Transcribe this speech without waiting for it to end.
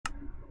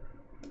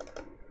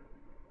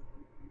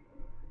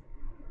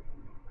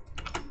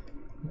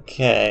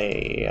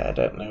Okay, I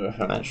don't know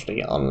if I'm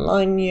actually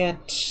online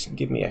yet.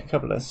 Give me a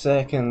couple of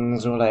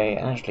seconds while I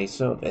actually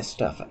sort this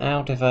stuff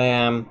out if I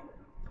am.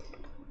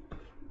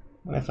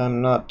 And if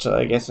I'm not,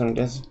 I guess I'm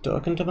just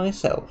talking to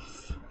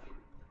myself.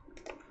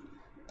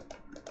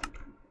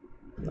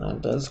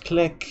 That does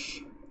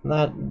click.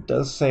 That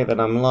does say that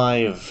I'm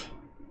live.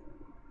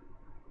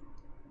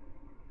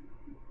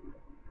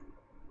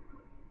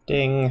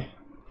 Ding.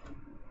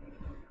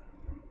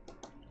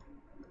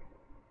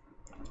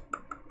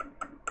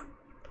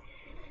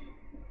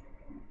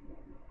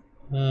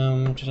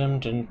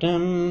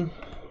 Dum.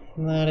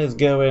 That is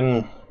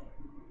going.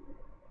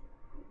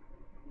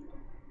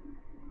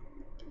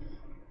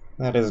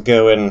 That is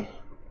going.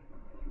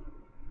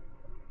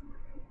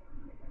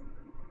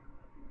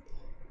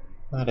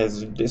 That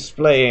is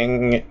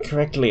displaying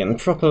correctly and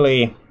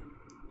properly.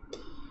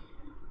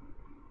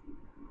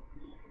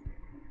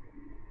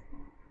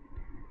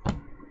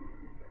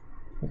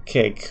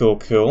 Okay,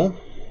 cool.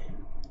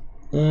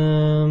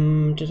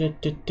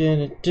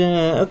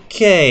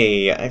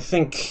 Okay, I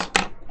think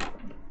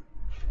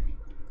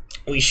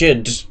we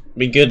should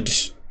be good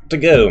to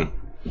go.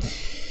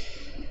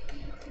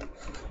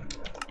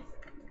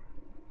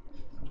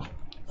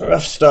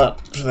 Rough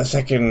start for the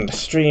second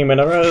stream in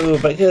a row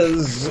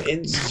because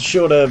it's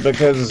shorter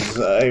because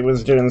I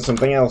was doing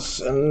something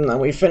else and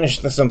we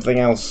finished the something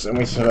else and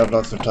we still have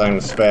lots of time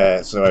to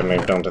spare, so I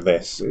moved on to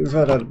this. Is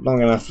that a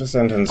long enough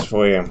sentence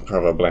for you?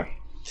 Probably.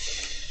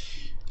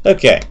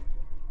 Okay.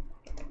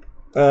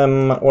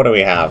 What do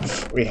we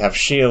have? We have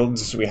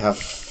shields, we have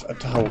a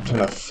whole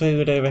ton of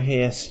food over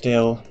here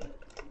still.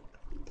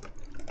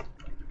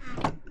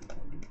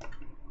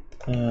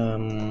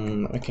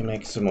 We can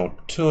make some more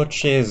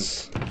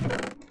torches.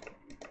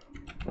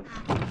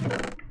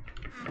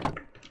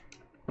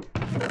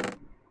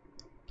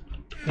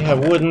 We have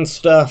wooden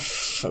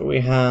stuff,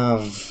 we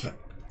have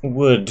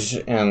wood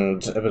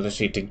and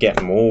ability to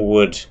get more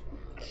wood.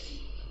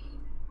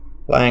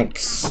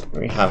 Planks,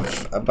 we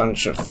have a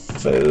bunch of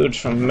food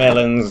from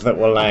melons that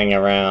were laying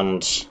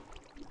around.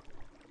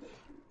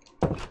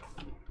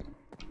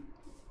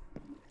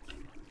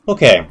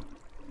 Okay.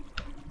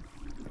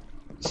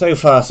 So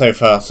far,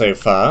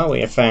 we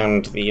have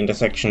found the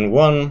intersection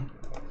 1.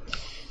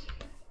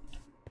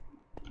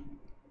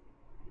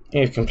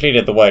 We've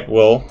completed the white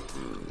wool.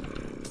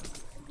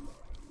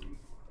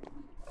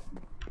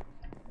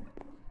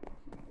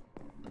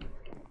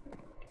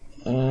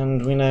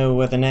 And we know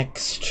where the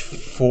next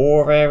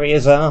 4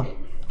 areas are.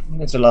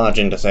 It's a large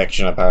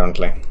intersection,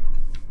 apparently.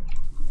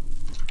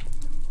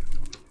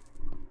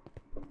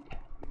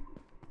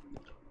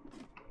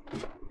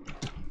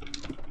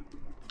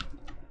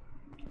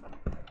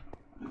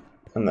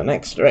 And the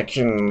next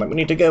direction that we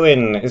need to go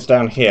in is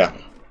down here.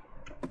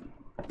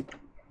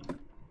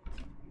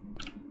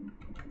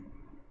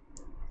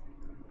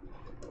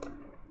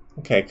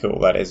 Okay, cool,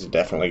 that is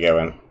definitely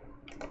going.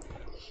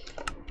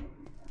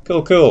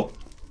 Cool.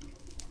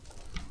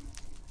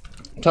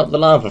 Top the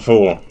lava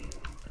pool.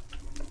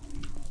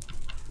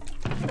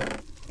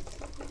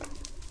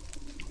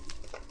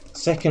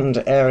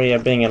 Second area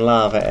being a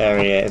lava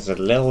area is a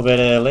little bit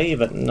early,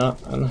 but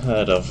not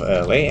unheard of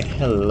early.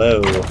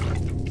 Hello.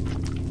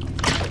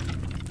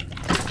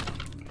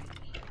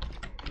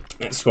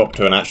 Let's swap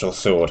to an actual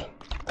sword.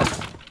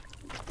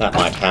 That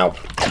might help.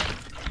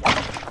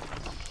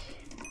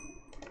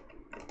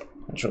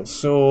 Actual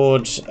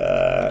sword,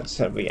 let's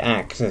have the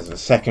axe as a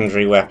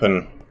secondary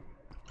weapon.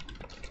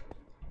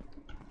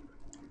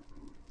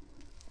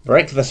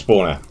 Break the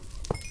spawner.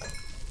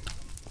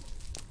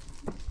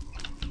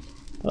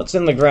 What's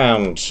in the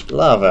ground?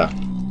 Lava.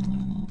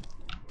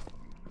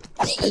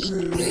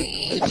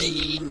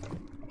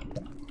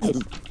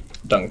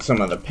 Dunk some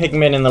of the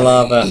pigmen in the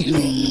lava.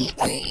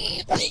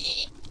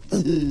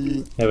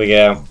 There we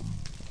go.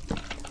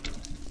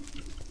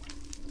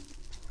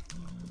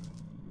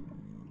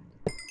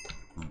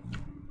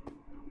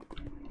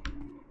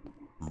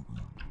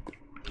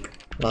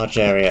 Large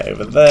area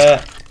over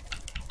there.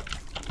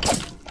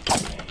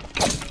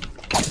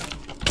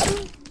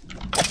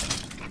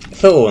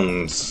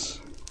 Thorns.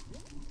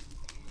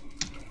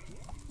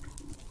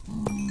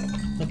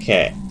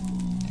 Okay.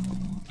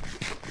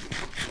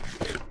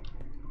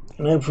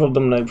 No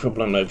problem. I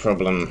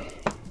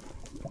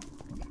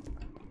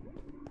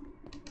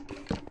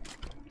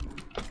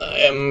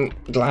am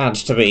glad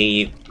to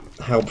be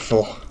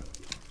helpful.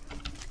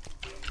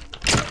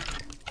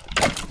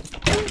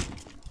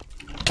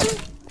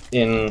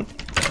 In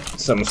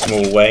some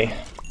small way.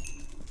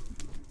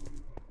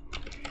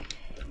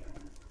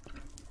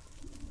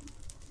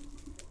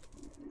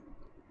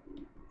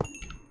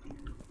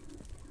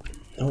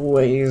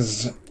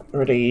 Always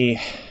ready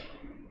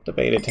to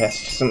beta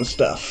test some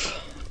stuff.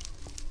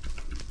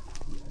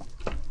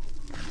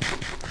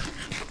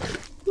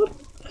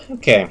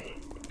 Okay.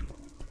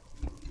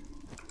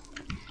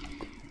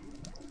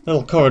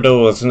 Little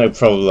corridors, no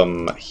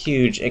problem.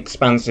 Huge,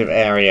 expansive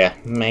area,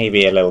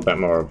 maybe a little bit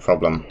more of a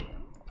problem.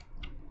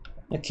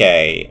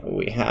 Okay,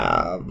 we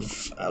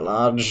have a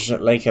large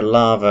lake of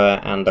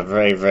lava and a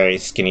very, very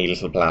skinny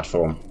little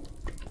platform.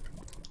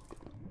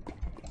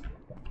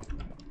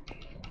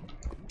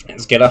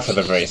 get off of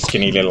the very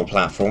skinny little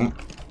platform.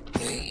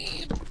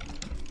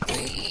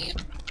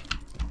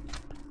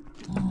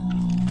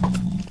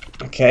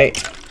 Okay,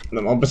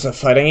 the mobs are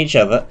fighting each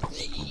other.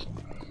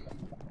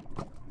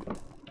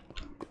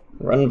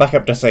 Run back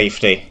up to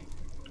safety.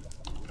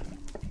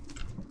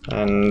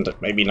 And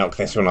maybe knock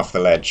this one off the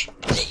ledge.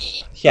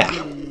 Yeah.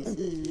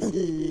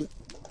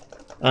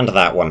 And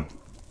that one.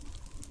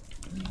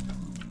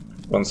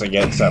 Once it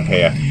gets up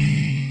here.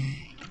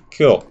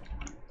 Cool.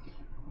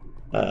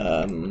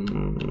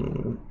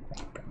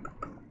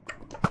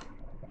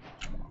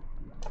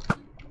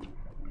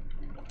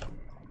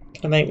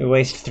 Gonna make me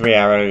waste 3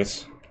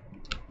 arrows.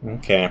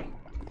 Okay.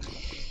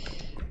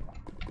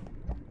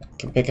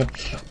 Can pick up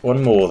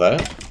one more though.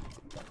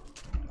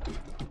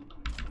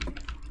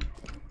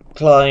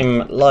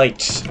 Climb,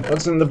 light.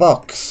 What's in the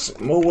box?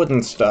 More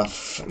wooden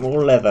stuff.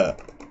 More leather.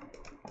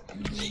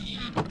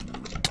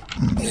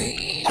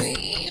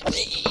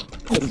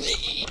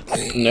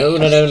 No,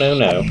 no, no, no,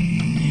 no.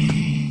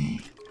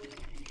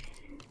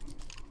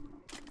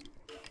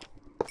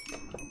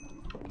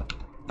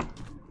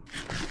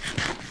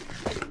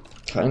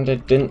 Kinda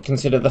didn't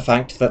consider the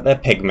fact that they're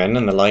pigmen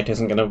and the light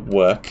isn't gonna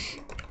work.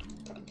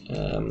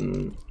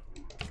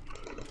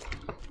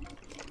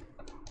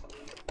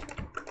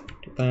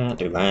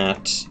 Do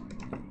that.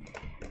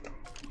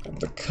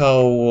 The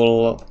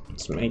coal.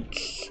 Let's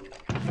make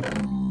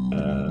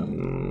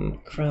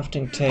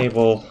crafting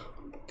table.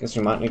 Guess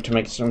we might need to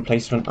make some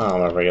replacement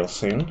armor real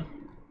soon.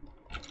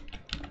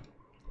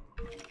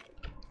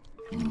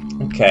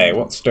 Okay,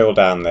 what's still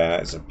down there?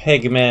 There's a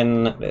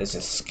pigman. There's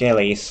a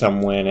skelly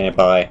somewhere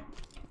nearby.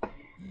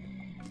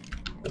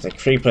 There's a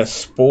creeper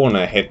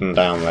spawner hidden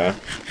down there.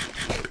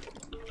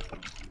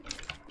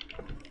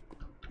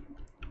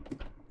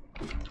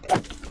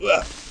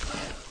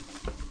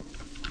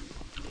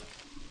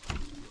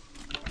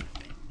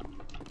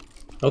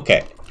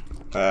 Okay.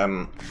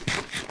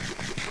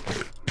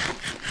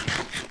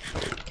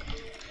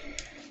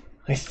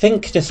 I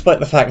think despite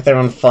the fact they're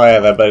on fire,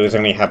 their bows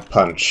only have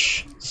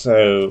punch.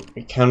 So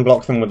we can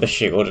block them with the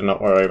shield and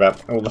not worry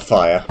about all the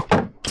fire.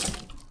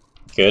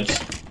 Good.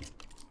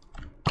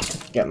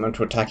 Get them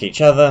to attack each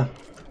other.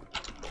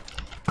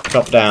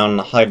 Drop down,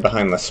 hide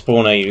behind the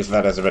spawner, use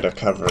that as a bit of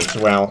cover as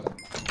well.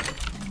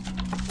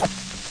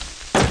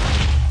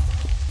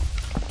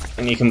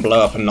 And you can blow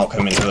up and knock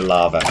them into the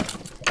lava.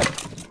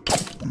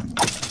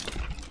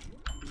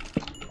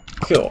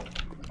 Cool.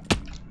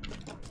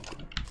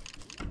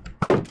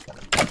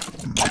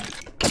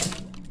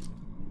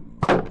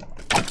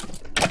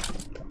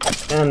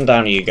 And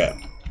down you go.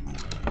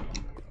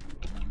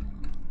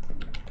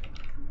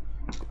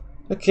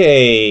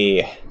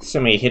 Okay,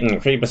 semi-hidden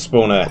creeper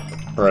spawner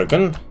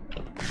broken.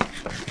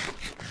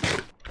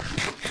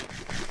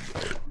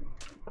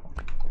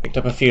 Picked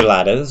up a few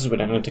ladders. We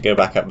don't need to go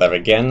back up there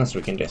again, so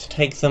we can just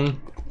take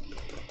them.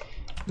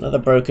 Another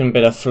broken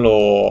bit of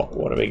floor.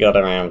 What do we got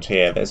around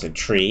here? There's a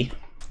tree.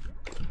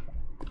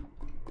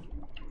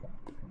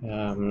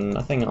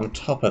 Nothing on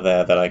top of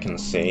there that I can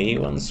see.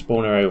 One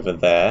spawner over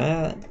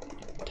there.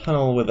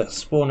 Tunnel with a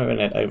spawner in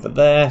it over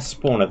there.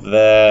 Spawner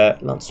there.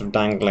 Lots of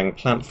dangling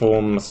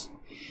platforms.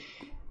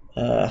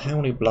 How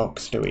many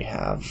blocks do we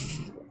have?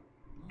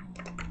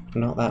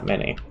 Not that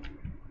many.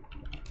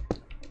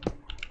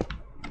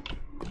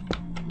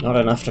 Not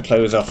enough to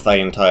close off the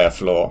entire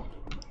floor.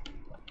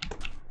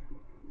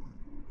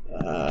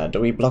 Do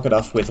we block it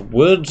off with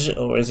wood,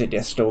 or is it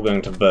just still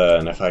going to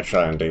burn if I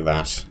try and do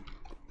that?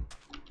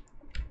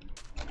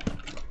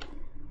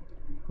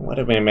 Why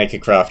don't we make a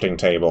crafting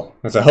table?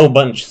 There's a whole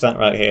bunch sat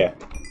right here.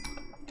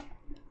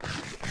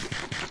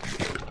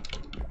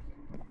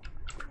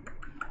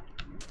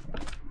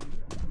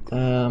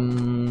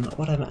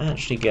 What I'm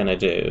actually gonna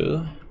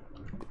do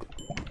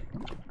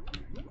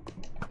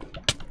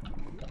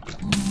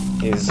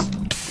is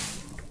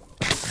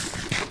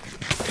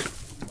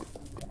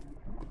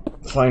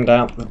find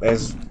out that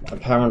there's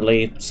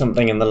apparently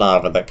something in the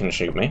lava that can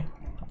shoot me.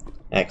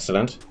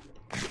 Excellent.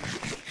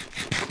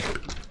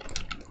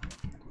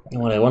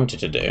 What I wanted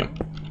to do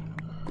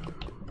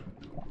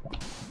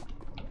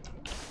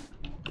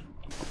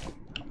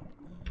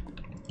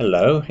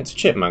Hello, it's a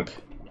chipmunk.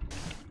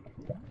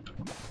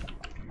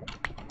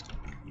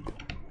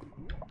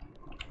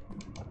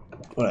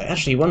 What I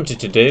actually wanted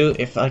to do,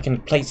 if I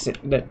can place it,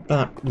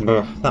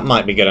 that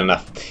might be good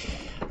enough.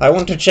 I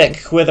want to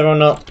check whether or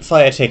not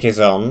fire tick is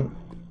on,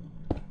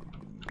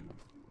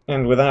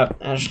 and without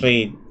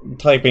actually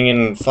typing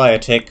in fire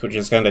tick, which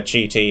is kind of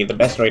cheaty, the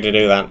best way to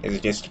do that is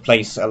just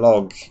place a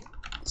log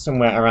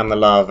somewhere around the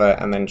lava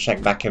and then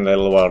check back in a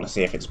little while to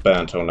see if it's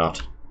burnt or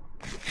not.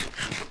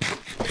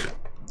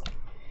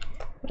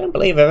 I don't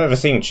believe I've ever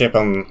seen Chip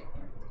in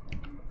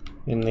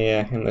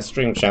the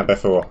stream chat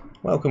before.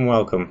 Welcome,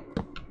 welcome.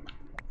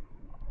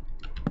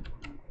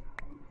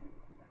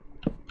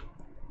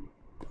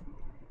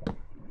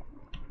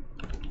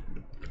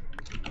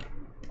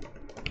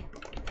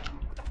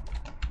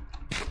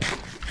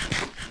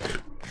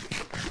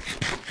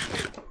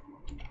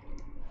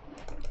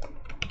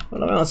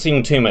 Well, I've not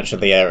seen too much of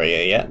the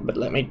area yet, but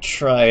let me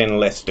try and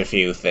list a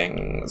few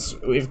things.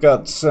 We've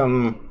got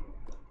some...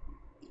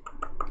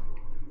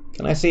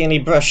 Can I see any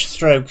brush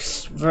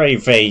strokes? Very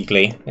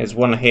vaguely. There's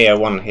one here,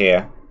 one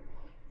here.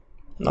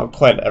 Not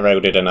quite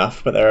eroded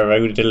enough, but they're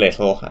eroded a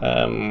little.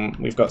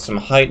 We've got some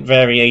height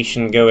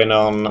variation going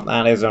on.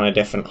 That is on a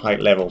different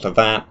height level to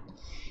that.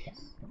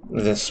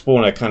 There's a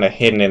spawner kind of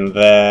hidden in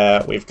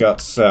there. We've got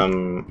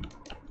some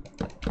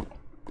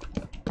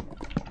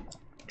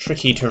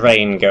tricky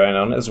terrain going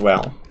on as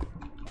well.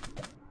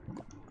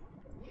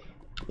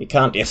 You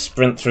can't just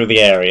sprint through the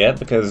area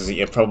because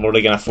you're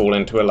probably going to fall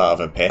into a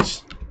lava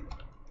pit.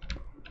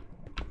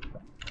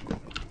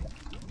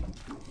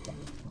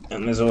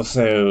 And there's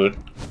also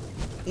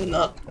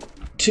not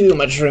too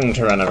much room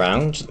to run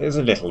around. There's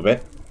a little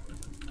bit.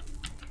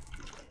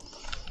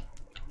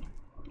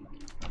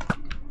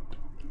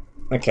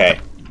 Okay.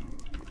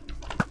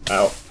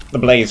 Well, the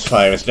blaze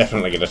fire is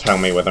definitely going to tell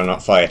me whether or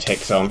not fire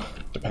ticks on,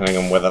 depending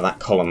on whether that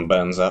column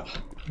burns up.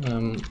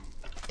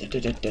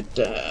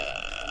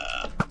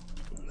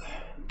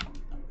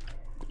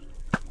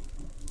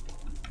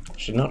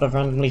 Should not have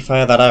randomly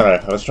fired that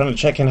arrow. I was trying to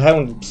check in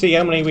how see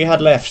how many we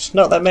had left.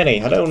 Not that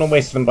many. I don't want to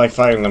waste them by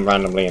firing them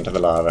randomly into the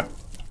lava.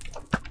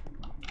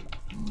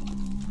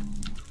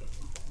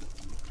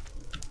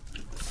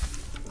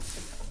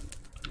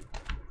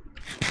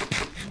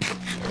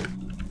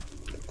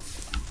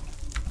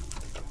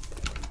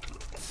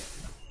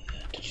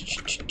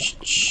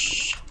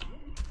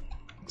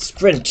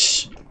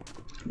 Sprint!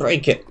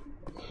 Break it!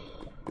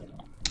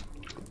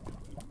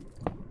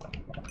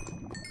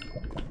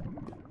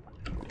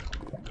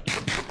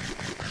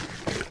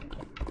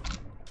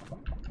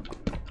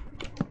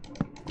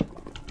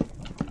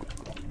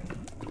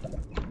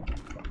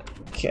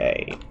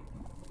 Okay.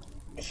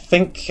 I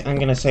think I'm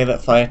going to say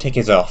that fire tick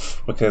is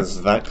off,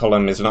 because that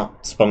column is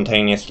not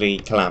spontaneously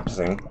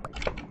collapsing.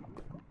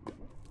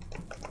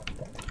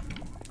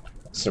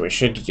 So we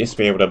should just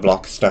be able to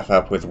block stuff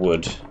up with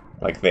wood,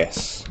 like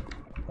this.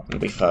 It'll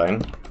be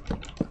fine.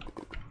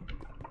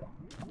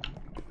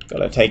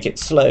 Gotta take it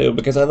slow,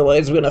 because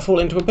otherwise we're gonna fall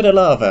into a bit of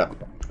lava.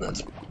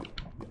 Let's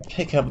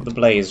pick up the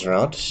blaze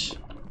rod.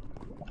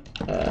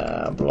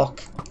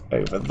 Block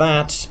over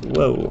that.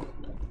 Whoa.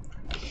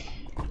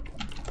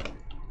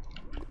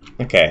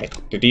 Okay,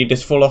 did you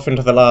just fall off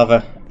into the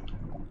lava?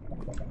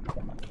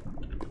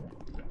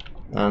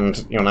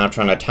 And you're now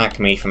trying to attack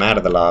me from out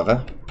of the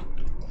lava.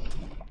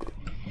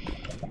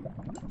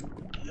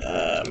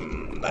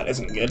 That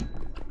isn't good.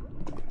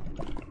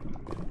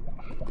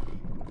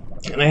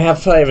 And they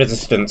have fire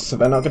resistance, so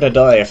they're not going to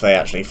die if they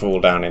actually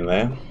fall down in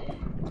there.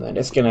 They're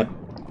just going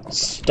to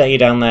stay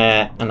down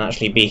there and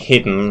actually be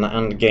hidden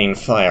and gain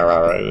fire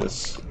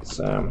arrows.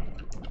 So,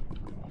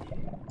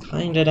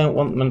 kinda don't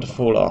want them to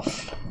fall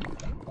off.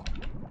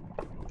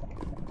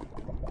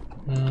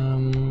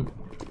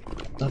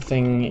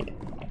 Nothing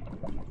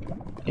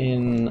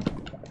in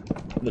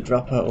the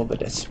dropper or the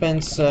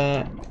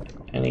dispenser.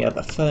 Any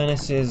other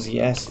furnaces?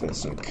 Yes, there's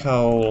some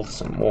coal,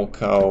 some more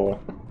coal.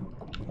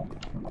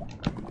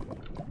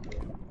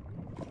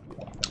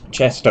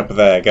 Chest up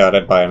there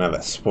guarded by another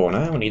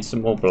spawner. We need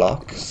some more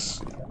blocks.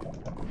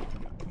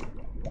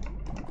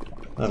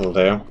 That'll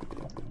do.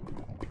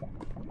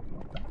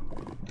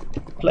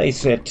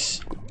 Place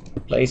it.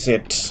 Place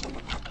it.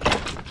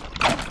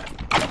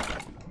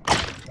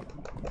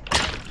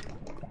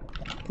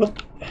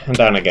 Whoop. And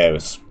down it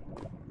goes.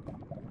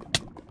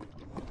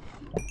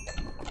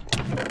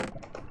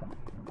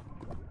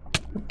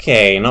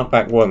 Okay, knock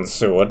back one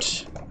sword.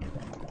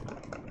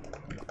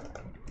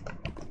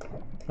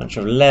 Bunch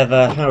of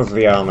leather. How's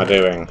the armor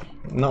doing?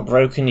 Not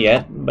broken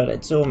yet, but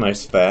it's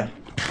almost there.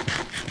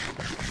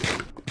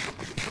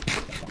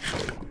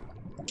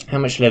 How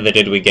much leather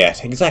did we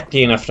get?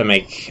 Exactly enough to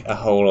make a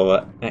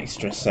whole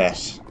extra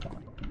set.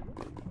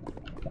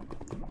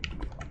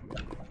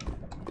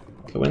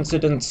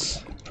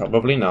 Coincidence?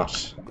 Probably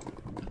not.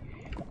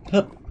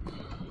 Hup.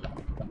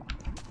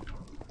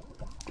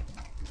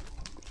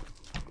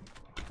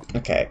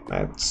 Okay,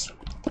 let's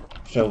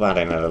fill that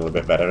in a little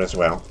bit better as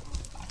well.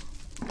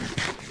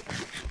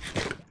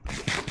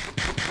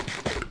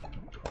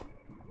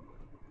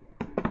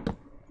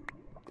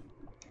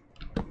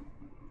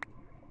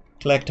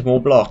 Collect more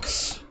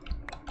blocks.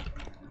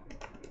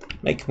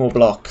 Make more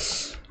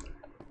blocks.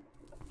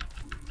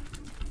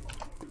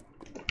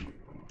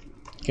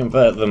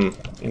 Convert them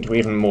into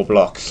even more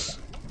blocks.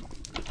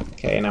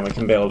 Okay, now we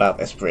can build out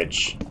this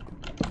bridge.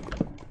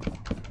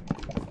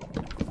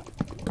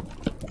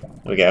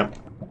 There we go.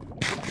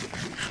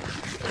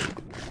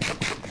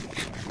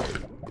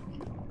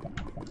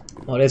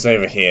 What is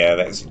over here?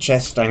 There's a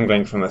chest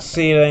dangling from the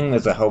ceiling,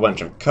 there's a whole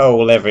bunch of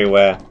coal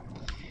everywhere.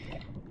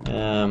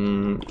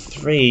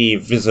 3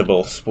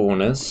 visible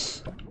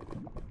spawners.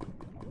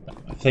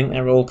 I think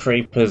they're all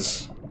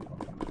creepers.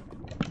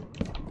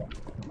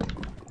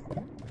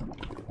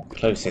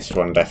 Closest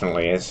one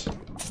definitely is.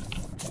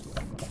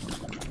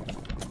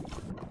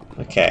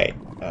 Okay.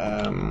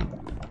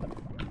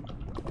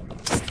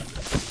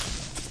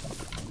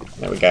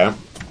 There we go.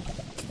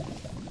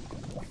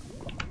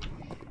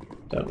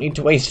 Don't need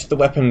to waste the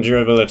weapon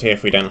durability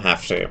if we don't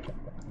have to.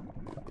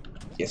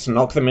 Just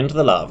knock them into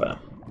the lava.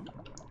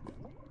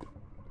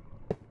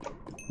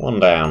 One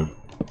down.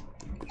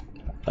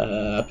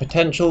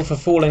 Potential for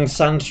falling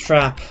sand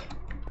trap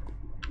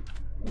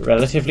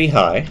relatively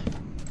high.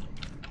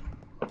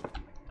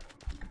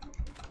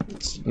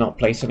 Let's not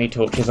place any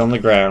torches on the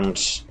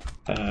ground.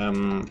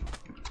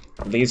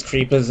 These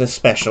creepers are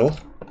special.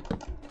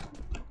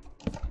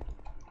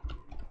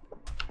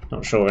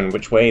 Not sure in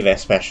which way they're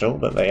special,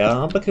 but they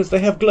are, because they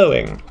have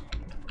glowing.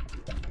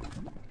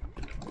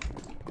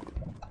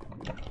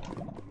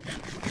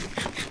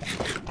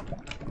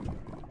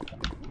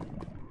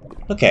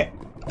 Okay.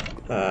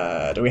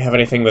 Do we have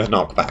anything with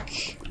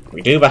knockback?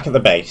 We do back at the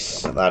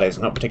base. That is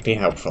not particularly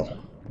helpful.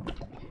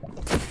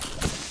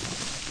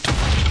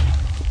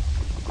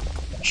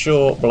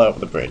 Sure, blow up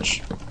the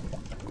bridge.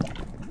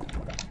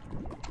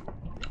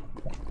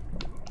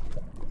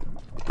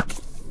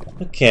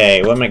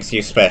 Okay, what makes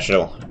you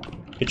special?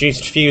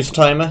 Reduced fuse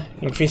timer,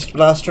 increased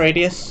blast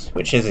radius?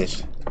 Which is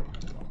it?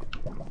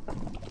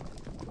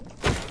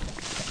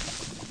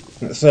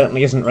 It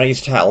certainly isn't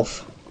raised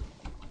health.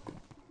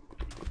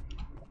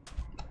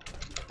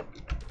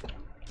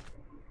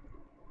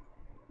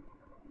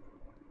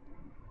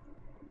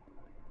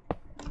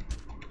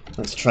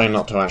 Let's try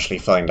not to actually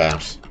find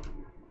out.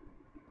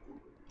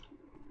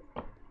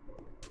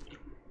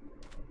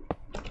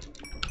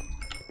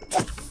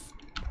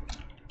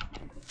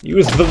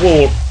 Use the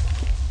wall.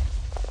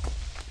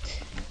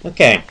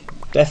 Okay,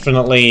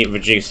 definitely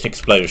reduced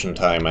explosion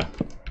timer.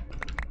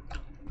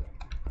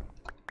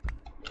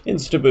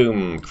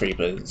 Insta-boom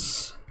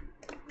creepers.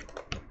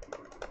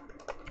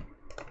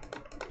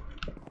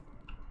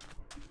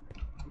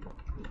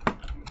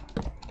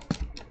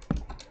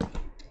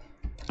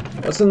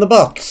 What's in the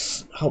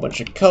box? A whole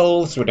bunch of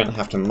coal, so we don't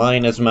have to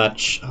mine as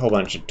much. A whole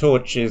bunch of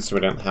torches, so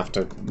we don't have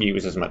to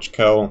use as much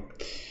coal.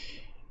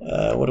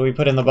 What do we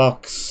put in the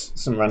box?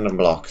 Some random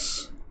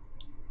blocks.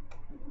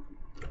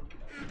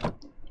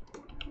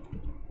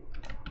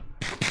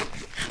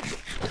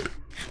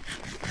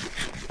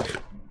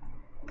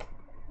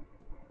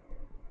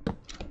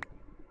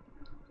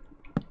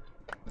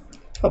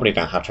 Probably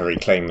don't have to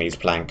reclaim these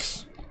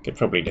planks. Could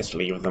probably just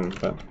leave them,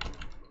 but...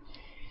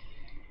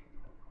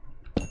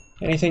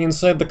 Anything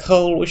inside the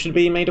coal we should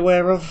be made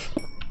aware of?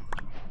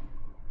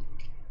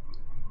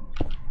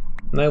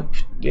 Nope,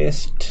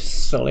 just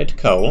solid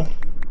coal.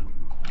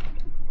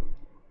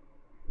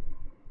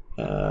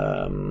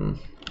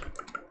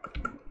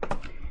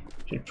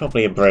 Should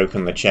probably have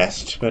broken the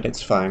chest, but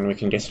it's fine, we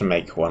can just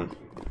make one.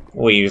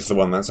 Or use the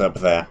one that's up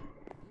there.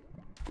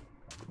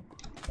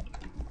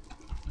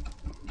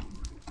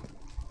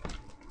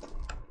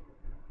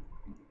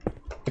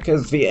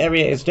 Because the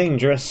area is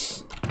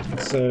dangerous,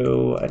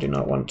 so I do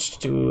not want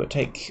to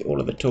take all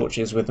of the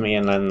torches with me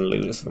and then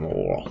lose them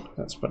all.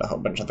 Let's put a whole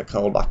bunch of the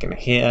coal back in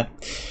here.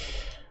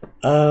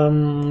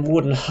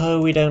 Wooden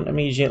hoe we don't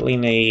immediately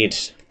need.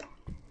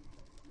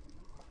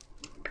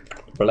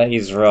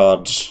 Blaze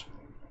rod.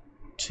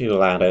 2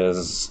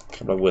 ladders. A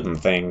couple of wooden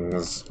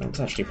things. Let's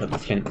actually put the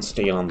flint and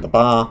steel on the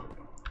bar.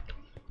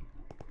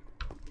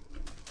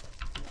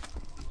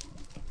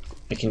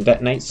 We can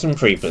detonate some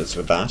creepers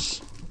with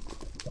that.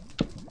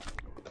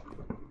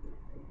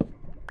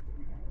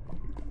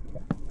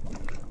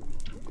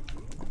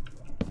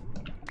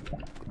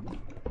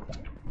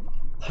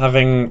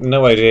 Having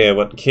no idea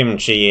what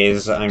kimchi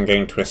is, I'm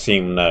going to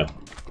assume no.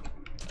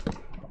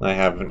 I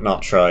have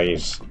not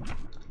tried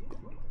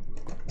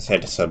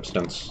said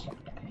substance.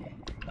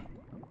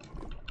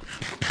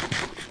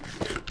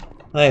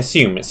 I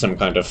assume it's some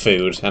kind of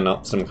food and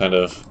not some kind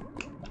of...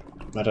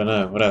 I don't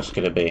know, what else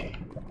could it be?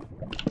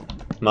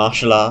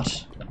 Martial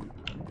art?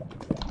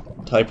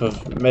 Type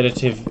of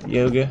meditative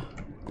yoga?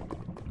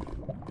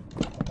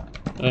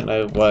 I don't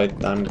know why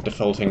I'm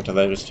defaulting to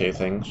those two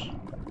things.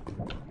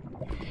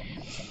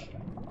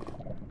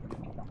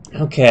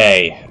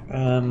 Okay,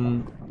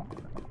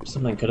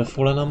 something could have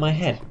fallen on my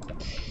head.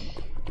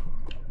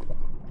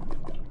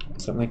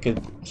 Something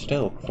could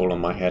still fall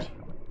on my head.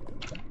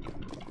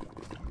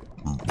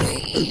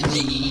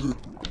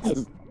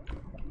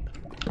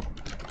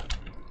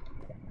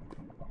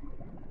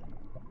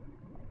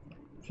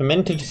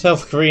 Fermented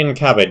South Korean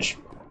cabbage.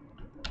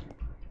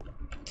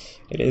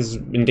 It is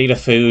indeed a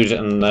food,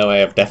 and no, I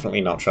have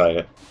definitely not tried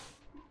it.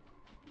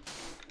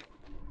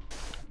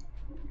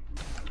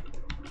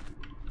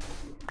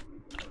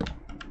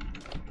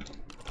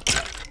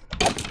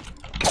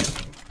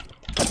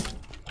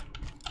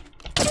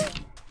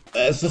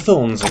 There's the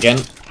thorns again.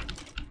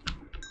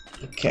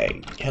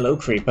 Okay, hello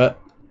creeper.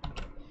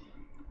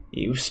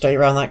 You stay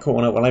around that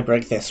corner while I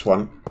break this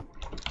one.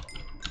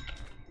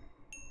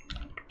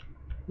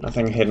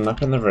 Nothing hidden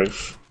up in the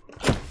roof.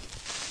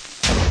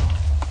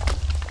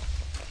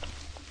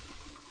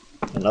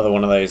 Another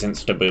one of those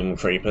insta-boom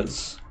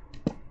creepers.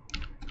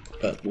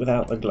 But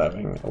without the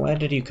glowing. Where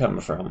did you come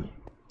from?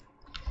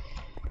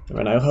 There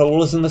are no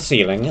holes in the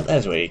ceiling.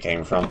 There's where you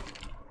came from.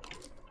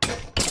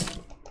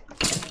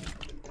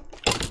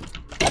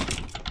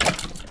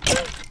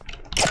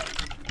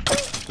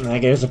 There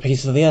goes a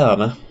piece of the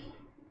armour.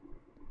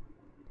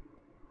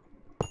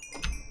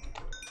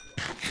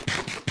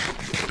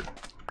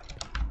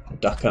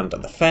 Duck under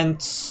the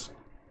fence.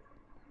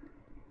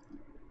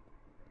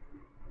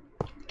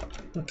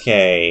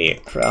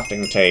 Okay,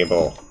 crafting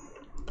table.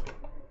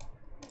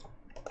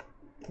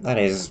 That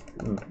is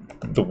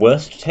the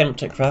worst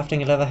attempt at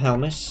crafting a leather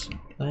helmet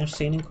I have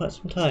seen in quite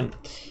some time.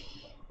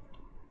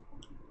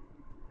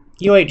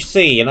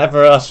 UHC, you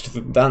never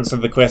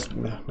answered the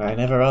question. I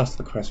never asked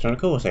the question.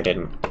 Of course I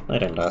didn't. I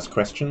don't ask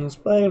questions,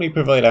 but I only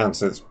provide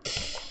answers.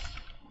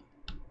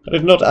 I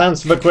did not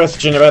answer the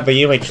question about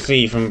the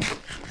UHC from...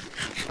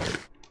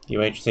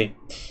 UHC?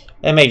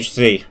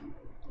 MHC.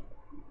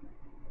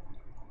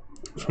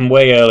 From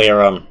way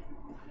earlier on.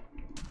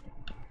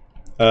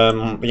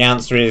 The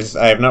answer is,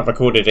 I have not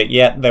recorded it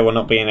yet. There will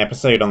not be an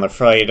episode on the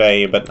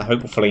Friday, but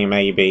hopefully,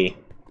 maybe,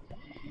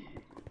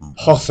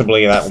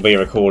 possibly that will be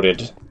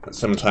recorded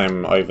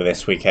sometime over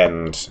this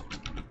weekend.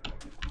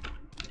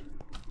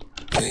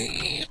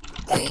 I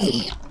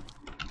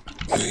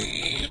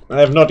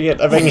have not yet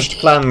arranged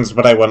plans,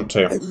 but I want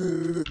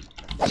to.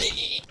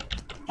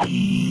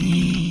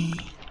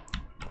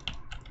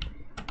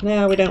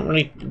 No, we don't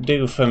really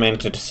do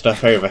fermented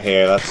stuff over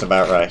here, that's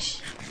about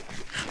right.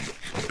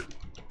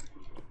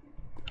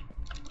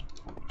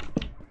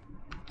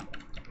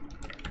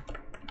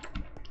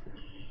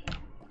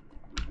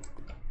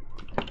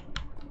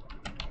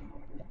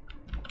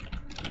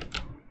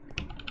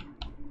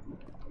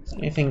 Is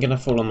anything gonna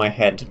fall on my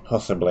head?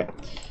 Possibly.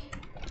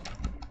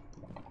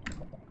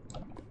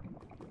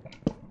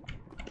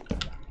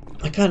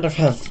 I kind of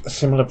have a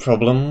similar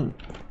problem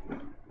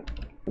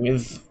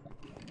with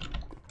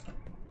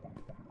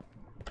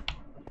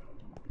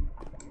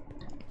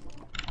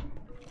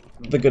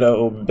the good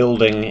old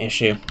building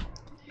issue.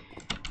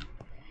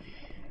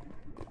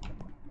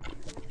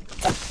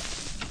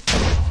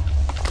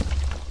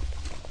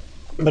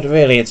 But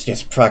really it's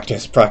just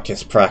practice,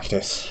 practice,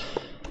 practice.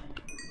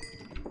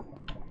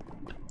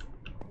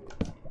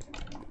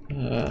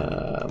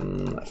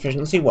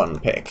 Efficiency 1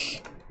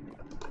 pick.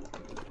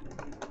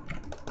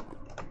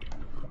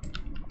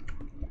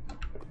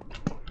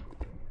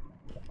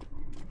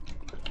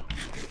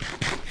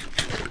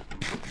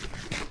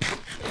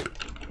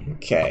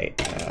 Okay,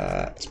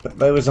 let's put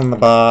those on the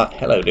bar.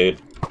 Hello,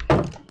 dude.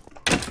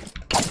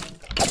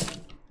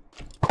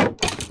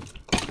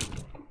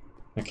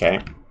 Okay.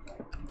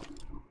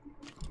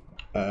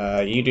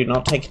 You do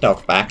not take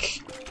dog back.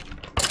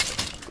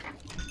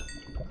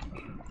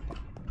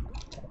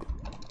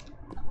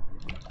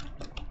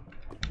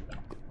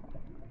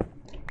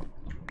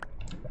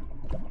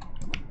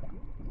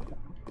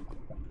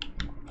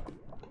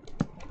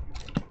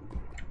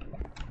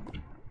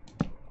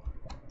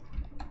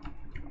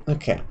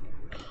 Okay.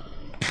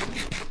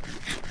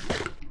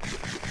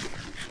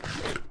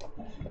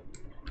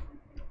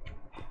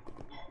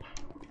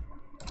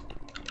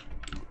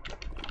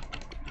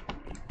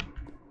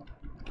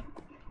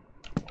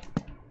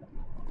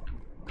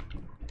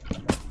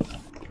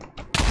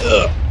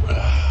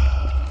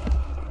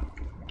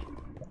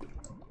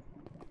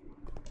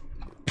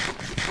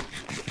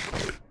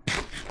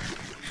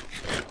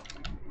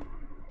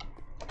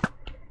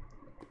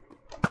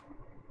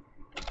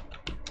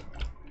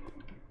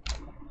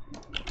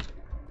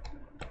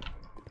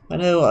 I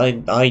know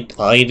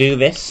I do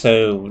this,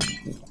 so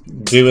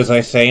do as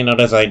I say, not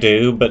as I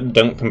do, but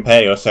don't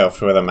compare yourself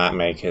to other map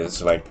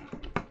makers, like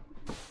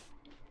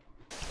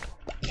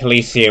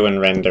Calicio and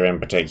Render in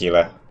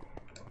particular.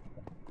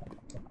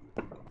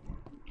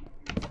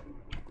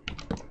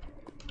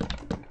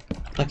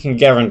 I can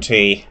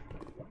guarantee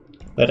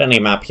that any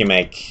map you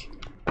make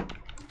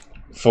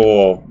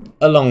for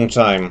a long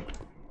time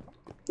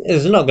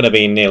is not going to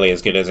be nearly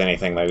as good as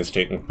anything those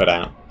two can put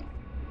out.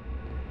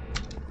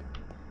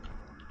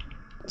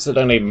 So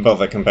don't even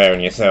bother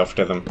comparing yourself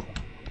to them.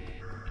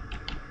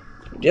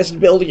 Just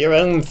build your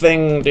own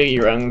thing, do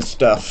your own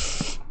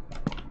stuff.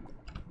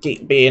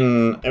 Keep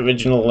being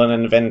original and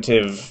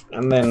inventive,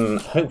 and then,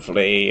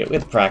 hopefully,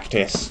 with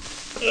practice,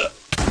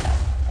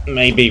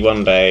 maybe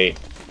one day,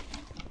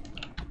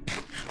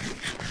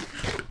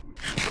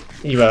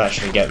 you will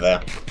actually get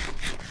there.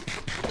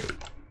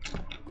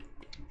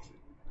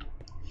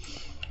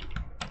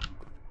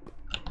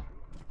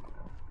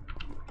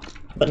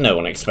 But no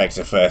one expects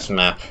a first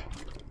map,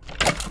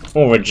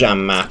 or a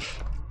jam map,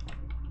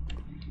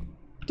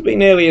 to be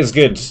nearly as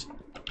good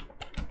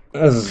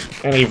as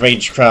any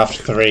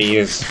Ragecraft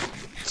 3's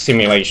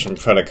simulation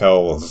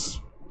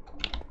protocols,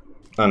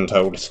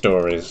 untold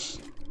stories.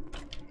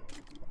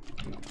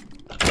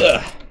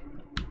 Ugh.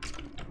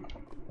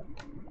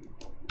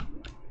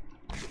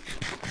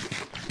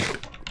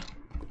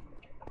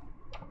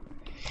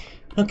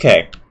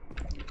 Okay,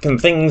 can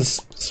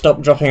things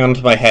stop dropping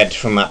onto my head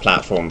from that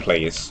platform,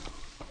 please?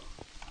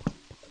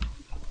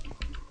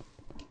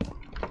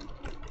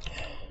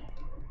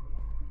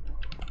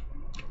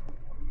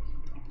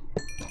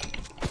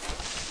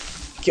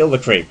 Kill the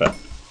creeper.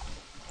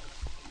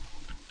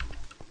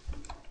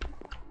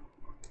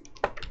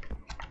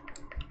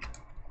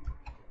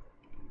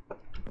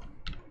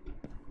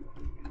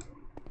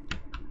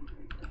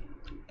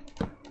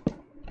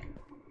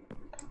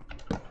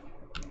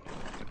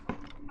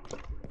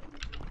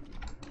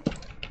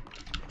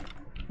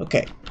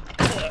 Okay.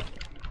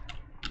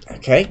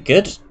 Okay,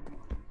 good.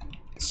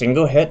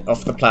 Single hit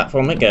off the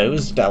platform it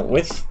goes, dealt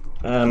with.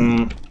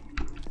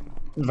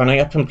 Running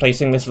up and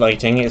placing this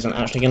lighting isn't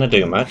actually going to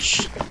do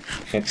much.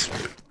 It's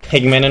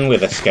pigmen and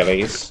wither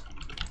skellies,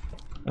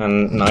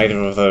 and neither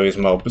of those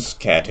mobs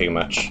care too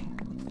much.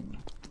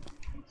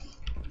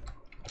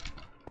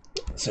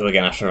 So we're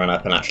going to have to run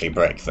up and actually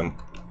break them.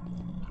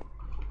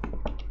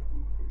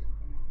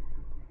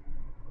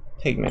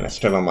 Pigmen are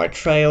still on my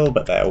trail,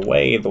 but they're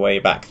way the way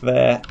back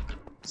there.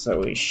 So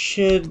we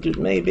should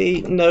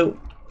maybe... No,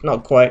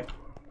 not quite.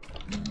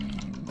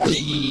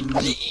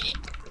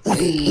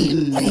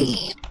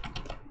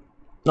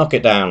 Knock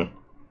it down.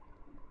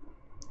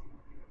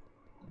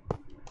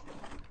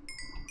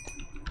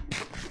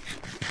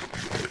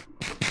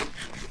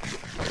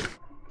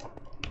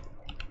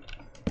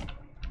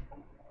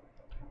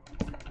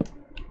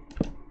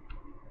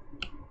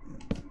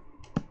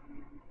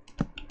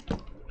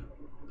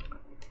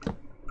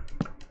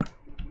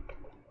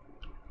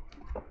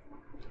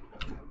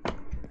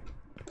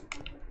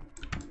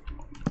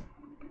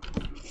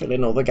 Fill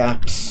in all the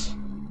gaps.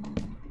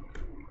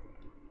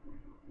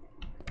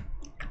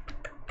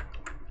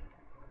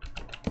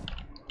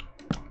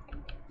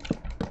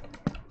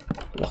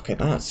 Look at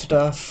that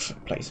stuff.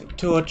 Place a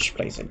torch,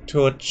 place a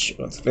torch.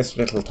 What's this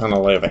little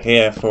tunnel over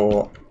here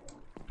for?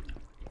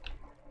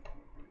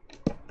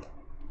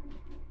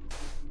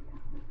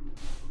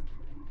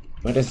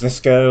 Where does this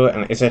go,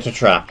 and is it a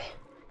trap?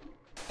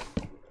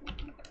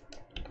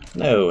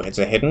 No, it's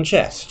a hidden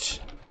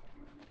chest.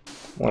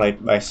 Well,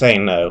 I say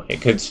no, it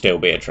could still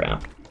be a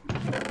trap.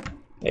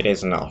 It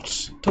is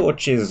not.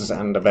 Torches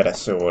and a better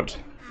sword.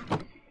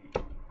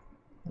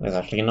 There's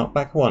actually a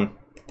knockback one.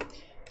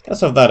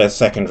 Let's have that as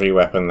secondary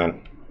weapon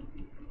then.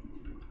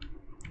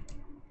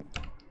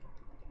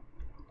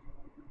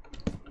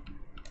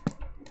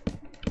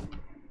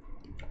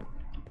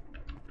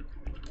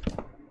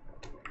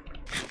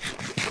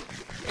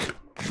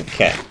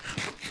 Okay.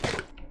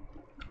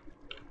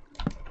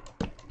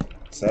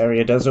 This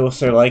area does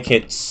also like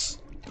its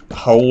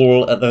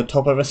hole at the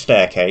top of a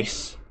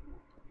staircase.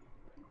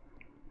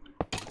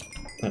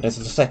 That is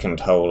the second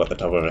hole at the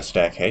top of a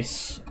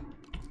staircase.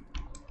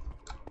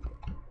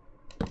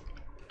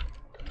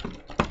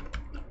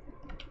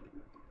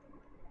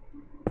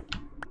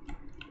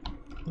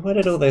 Where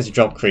did all those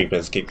drop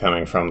creepers keep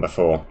coming from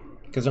before?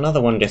 Because another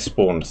one just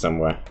spawned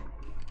somewhere.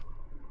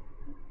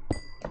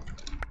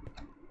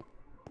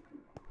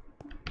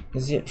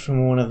 Is it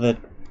from one of the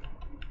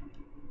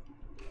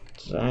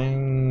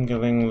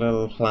dangling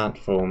little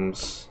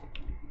platforms?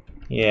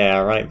 Yeah,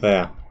 right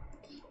there.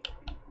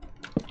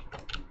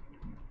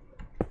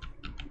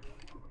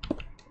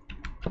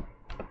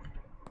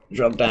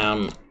 Drop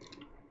down.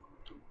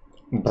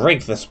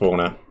 Break the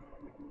spawner.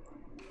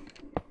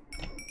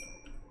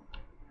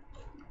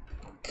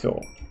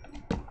 Cool.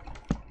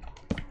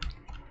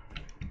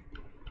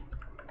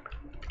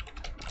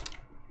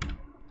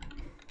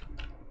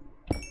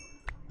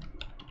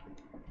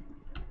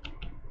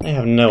 I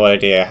have no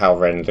idea how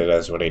Render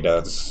does what he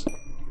does.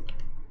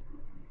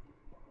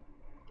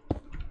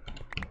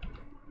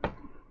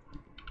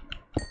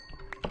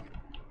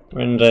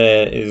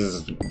 Render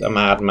is a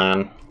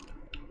madman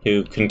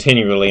who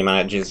continually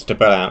manages to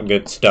put out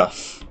good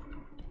stuff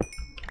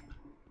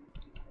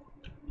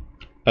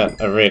at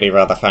a really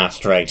rather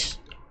fast rate.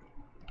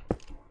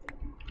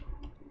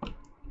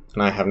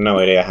 And I have no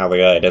idea how the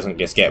guy doesn't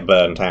just get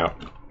burnt out.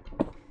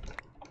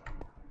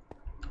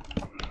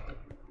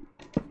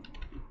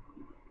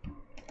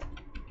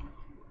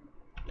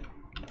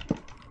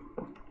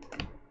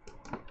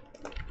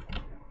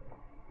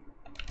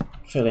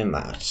 Fill in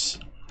that.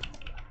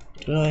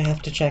 Do I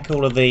have to check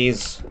all of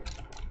these?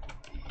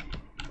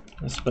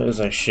 I suppose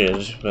I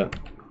should, but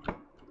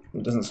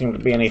there doesn't seem to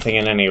be anything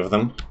in any of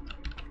them.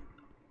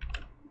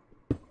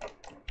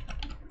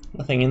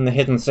 Nothing in the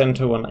hidden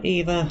center one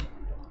either.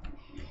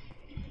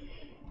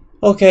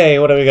 Okay,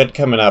 what have we got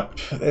coming up?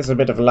 There's a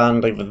bit of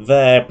land over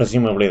there.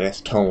 Presumably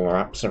this tunnel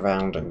wraps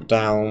around and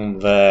down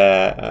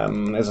there.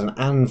 There's an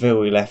anvil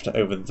we left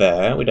over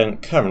there. We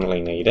don't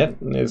currently need it.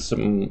 There's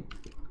some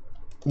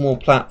more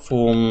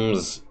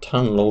platforms.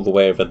 Tunnel all the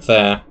way over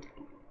there.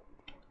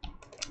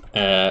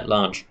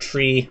 Large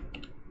tree.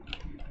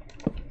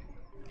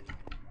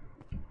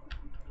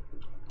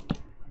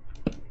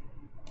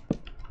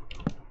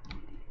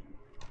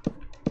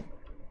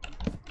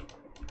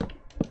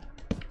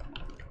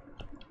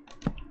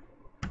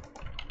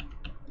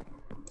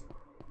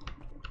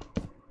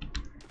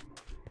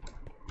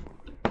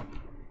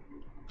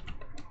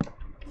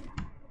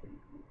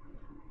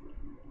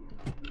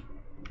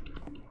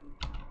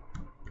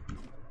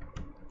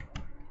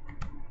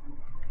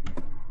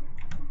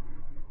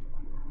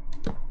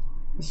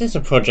 Is this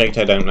a project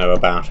I don't know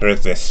about, or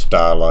is this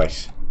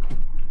Starlight?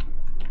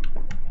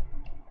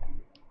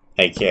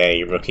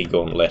 AKA Rookie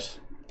Gauntlet.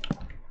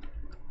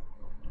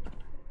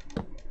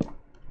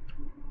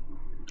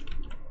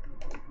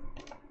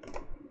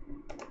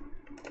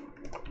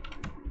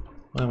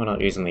 Why am I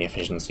not using the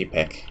efficiency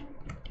pick?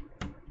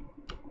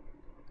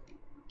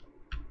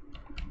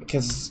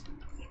 because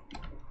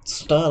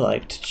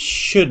Starlight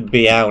should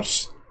be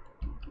out.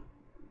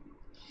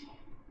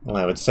 Well,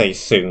 I would say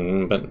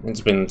soon, but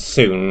it's been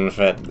soon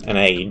for an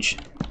age.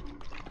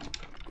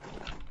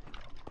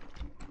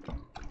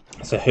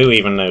 So who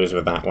even knows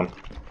with that one?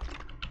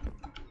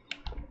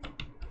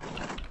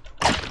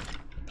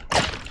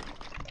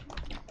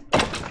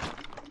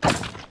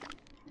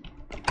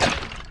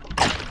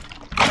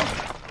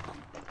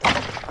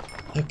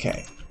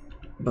 Okay.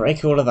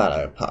 Break all of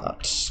that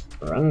apart.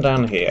 Run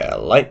down here,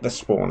 light the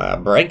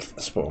spawner, break the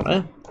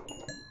spawner.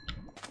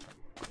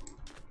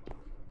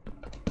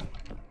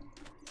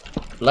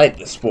 Light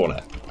the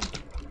spawner.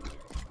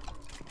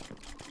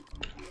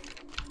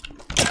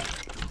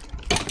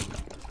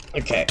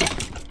 Okay.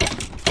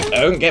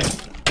 Don't get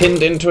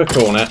pinned into a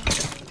corner.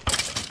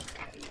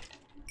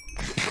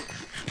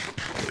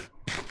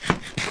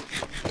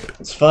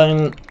 It's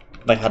fine.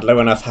 They had low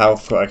enough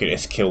health where I could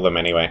just kill them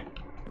anyway.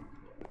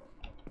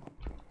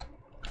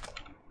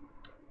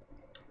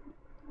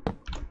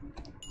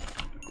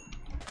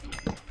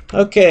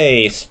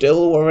 Okay,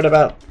 still worried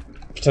about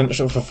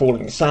potential for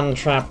falling sand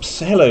traps.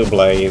 Hello,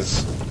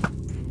 Blaze.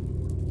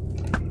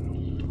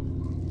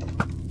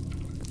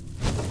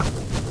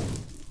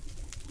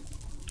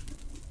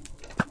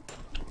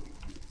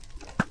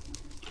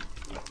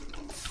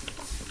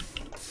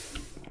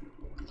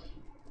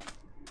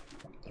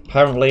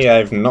 Apparently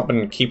I've not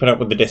been keeping up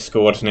with the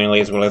Discord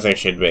nearly as well as I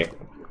should be.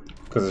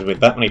 Because with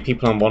that many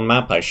people on one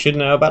map, I should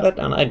know about it,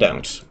 and I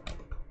don't.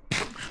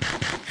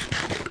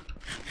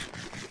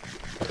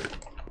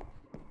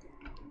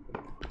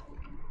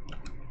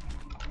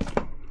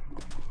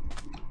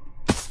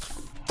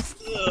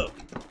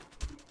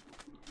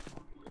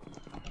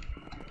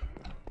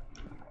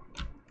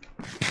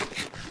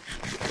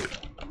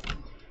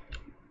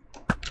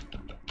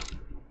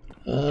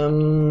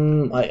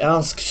 I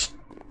asked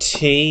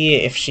T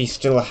if she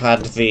still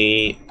had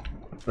the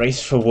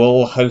Race for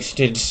Wool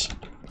hosted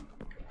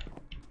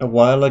a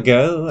while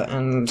ago,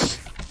 and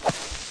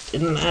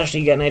didn't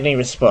actually get any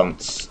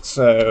response,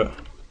 so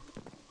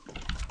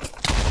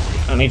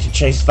I need to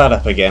chase that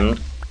up again.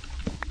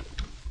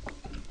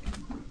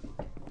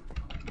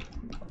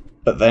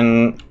 But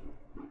then...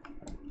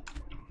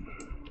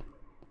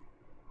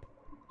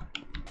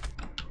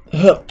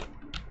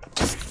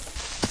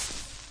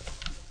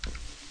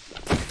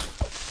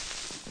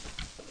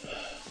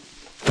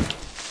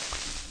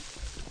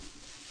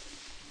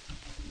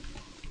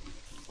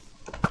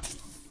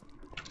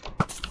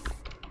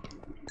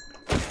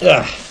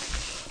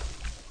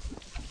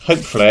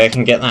 Hopefully I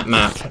can get that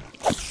map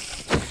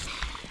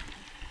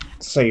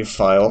save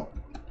file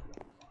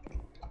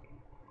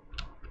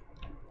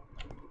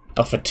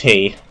off a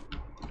T.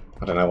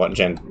 I don't know what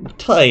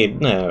Ty,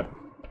 no.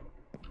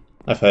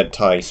 I've heard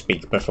Ty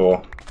speak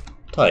before.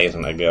 Ty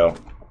isn't a girl.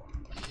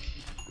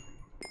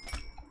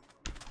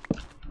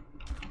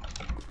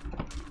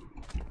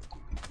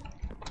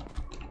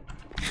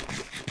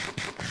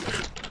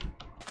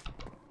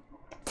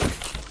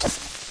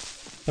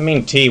 I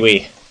mean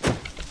Tiwi.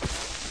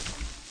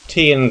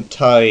 T and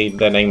Ty,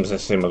 their names are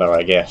similar,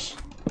 I guess.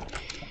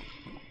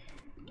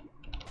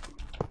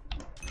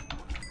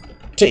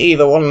 T,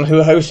 the one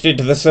who hosted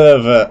the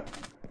server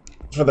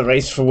for the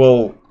Race for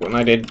Wool when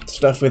I did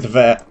stuff with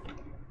Vet.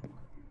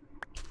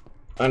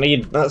 I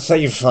need that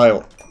save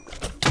file.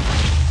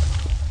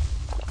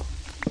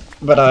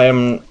 But I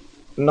am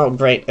not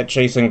great at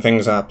chasing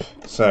things up,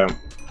 so...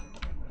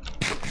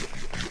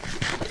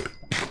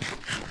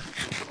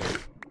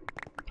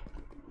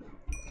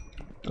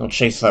 I'll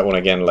chase that one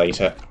again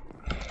later.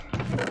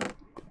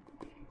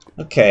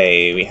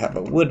 Okay, we have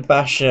a wood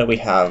basher, we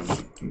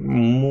have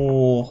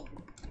more...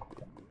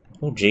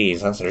 Oh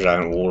geez, that's a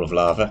giant wall of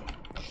lava.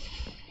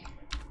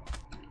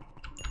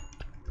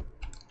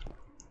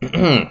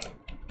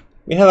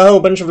 We have a whole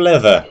bunch of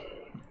leather.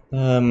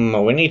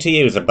 We need to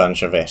use a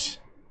bunch of it.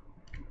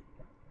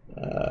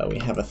 We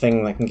have a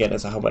thing that can get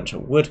us a whole bunch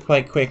of wood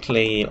quite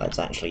quickly. Let's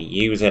actually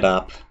use it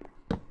up.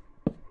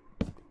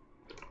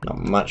 Not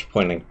much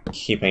point in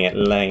keeping it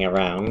laying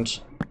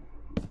around.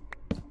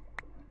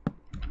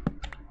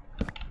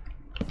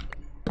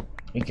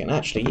 We can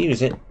actually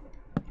use it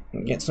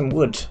and get some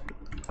wood.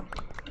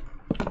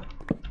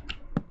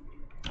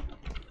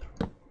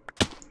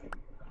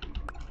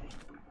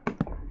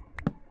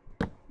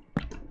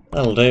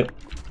 That'll do.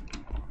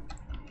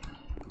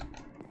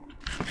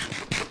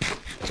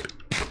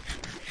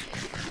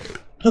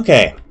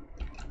 Okay.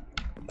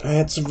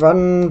 Let's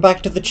run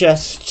back to the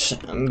chest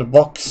and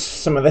box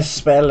some of this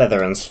spare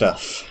leather and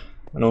stuff.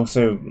 And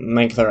also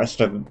make the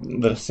rest of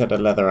the set of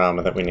leather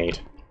armor that we need.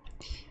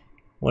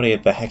 What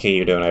the heck are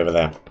you doing over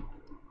there?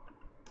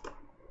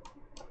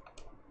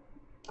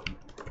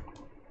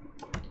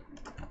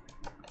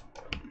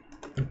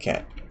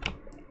 Okay.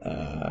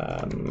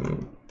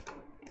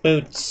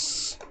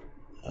 Boots.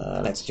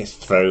 Let's just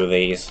throw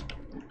these.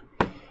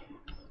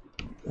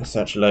 They're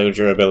such low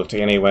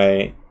durability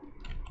anyway.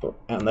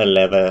 And they're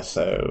leather,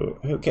 so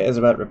who cares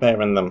about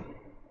repairing them?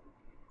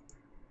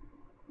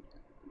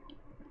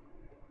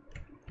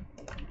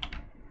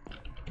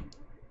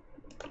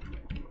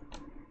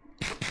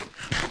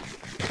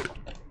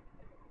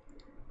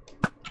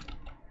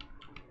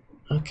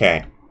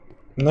 Okay.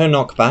 No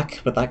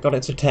knockback, but that got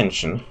its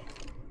attention.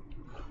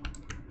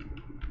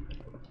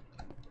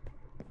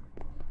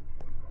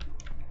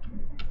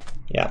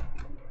 Yeah.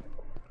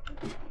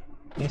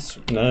 This...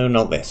 no,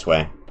 not this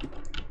way.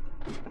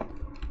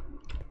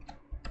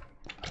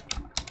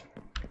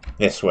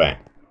 This way.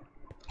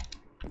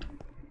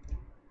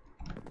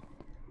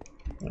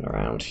 Then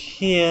around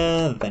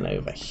here, then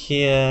over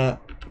here.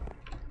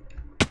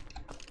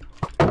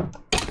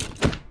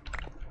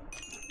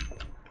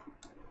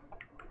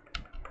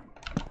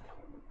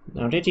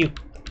 Now did you...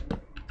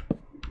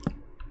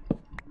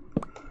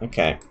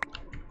 okay.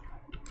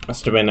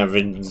 Must have been a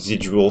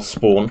residual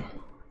spawn.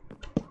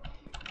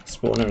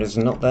 Spawner is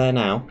not there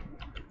now.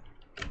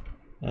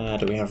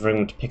 Do we have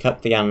room to pick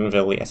up the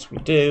anvil? Yes we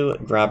do.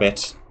 Grab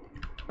it.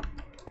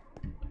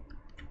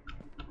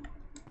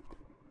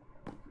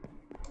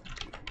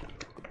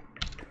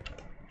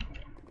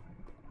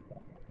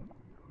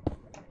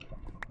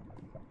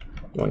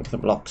 Yoink the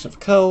blocks of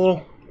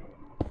coal.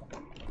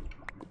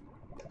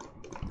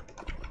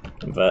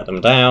 Convert them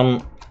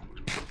down.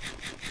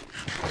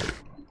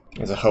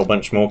 There's a whole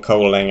bunch more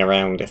coal laying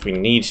around if we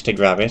need to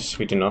grab it.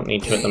 We do not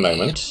need to at the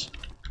moment.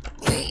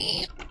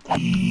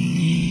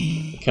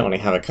 We can only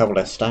have a couple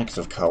of stacks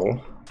of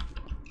coal.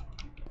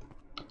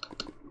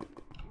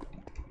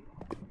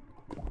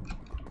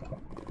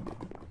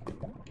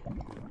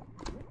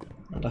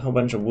 And a whole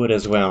bunch of wood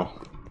as well.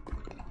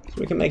 So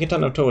we can make a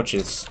ton of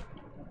torches.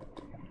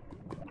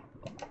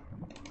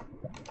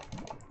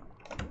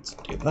 Let's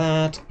do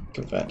that.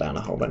 Convert down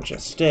a whole bunch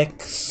of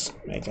sticks,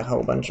 make a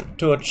whole bunch of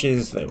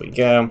torches, there we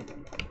go.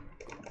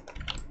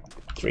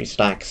 3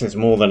 stacks is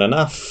more than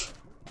enough,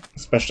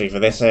 especially for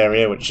this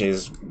area, which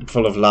is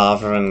full of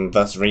lava and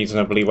thus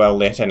reasonably well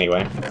lit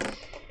anyway.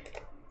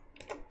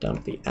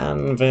 Dump the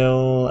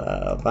anvil,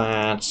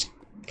 that,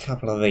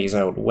 couple of these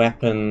old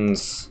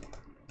weapons.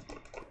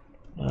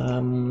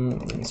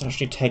 Let's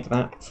actually take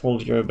that full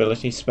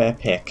durability spare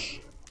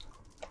pick.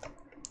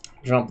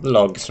 Drop the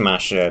log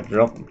smasher,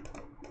 drop...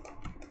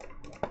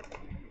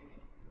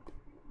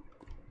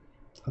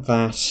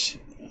 that.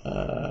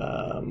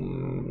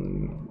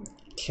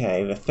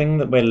 Okay, the thing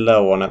that we're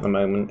low on at the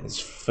moment is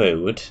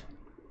food.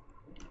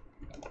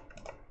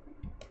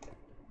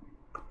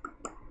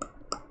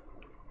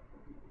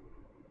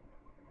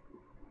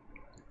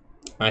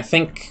 I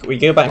think we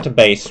go back to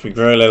base, we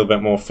grow a little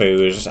bit more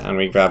food, and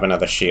we grab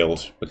another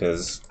shield,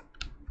 because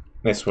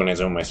this one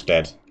is almost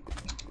dead.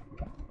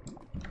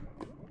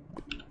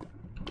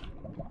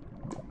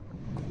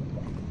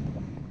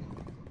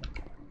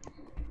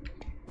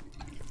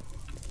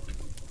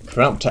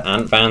 Corrupt to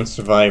Ant-Man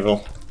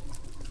survival.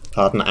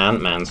 Pardon,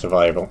 Ant-Man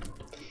survival.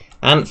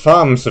 Ant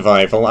Farm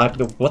survival?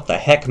 What the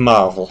heck,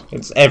 Marvel?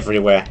 It's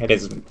everywhere. It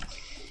is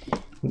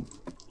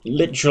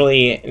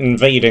literally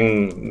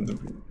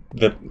invading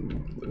the...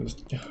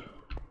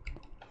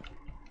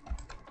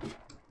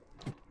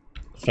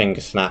 finger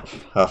snap.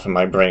 Half of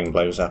my brain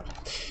blows up.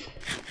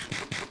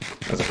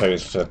 As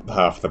opposed to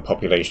half the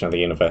population of the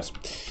universe.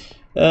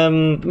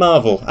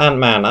 Marvel,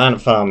 Ant-Man, Ant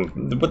Farm.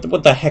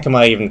 What the heck am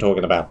I even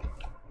talking about?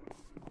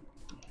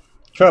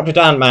 Corrupted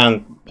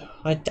Ant-Man.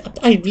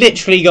 I've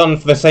literally gone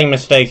for the same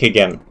mistake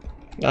again.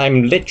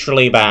 I'm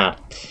literally bad.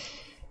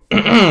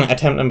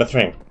 Attempt number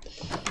 3.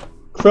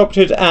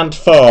 Corrupted Ant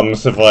Farm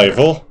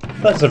survival.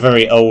 That's a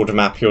very old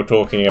map you're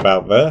talking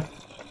about there.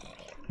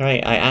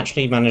 Right, I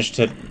actually managed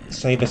to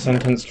say the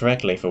sentence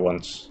correctly for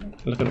once.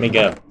 Look at me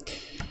go.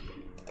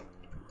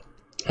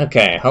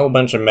 Okay, whole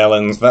bunch of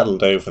melons, that'll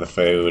do for the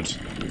food.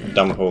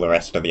 Dump all the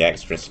rest of the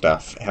extra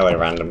stuff. Hello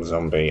random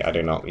zombie, I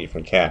do not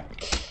even care.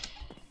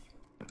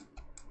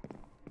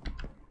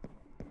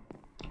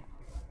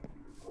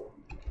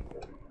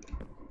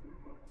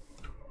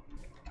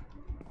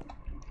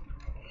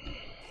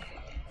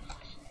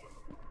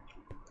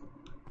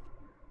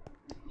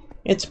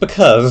 It's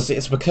because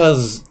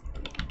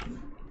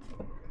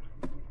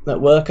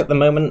at work at the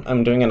moment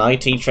I'm doing an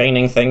IT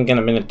training thing and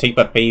I'm in a team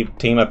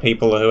of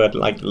people who are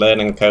like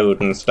learning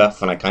code and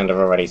stuff, and I kind of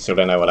already sort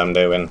of know what I'm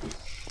doing.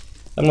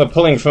 And we're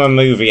pulling from a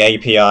movie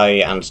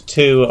API, and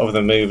 2 of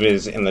the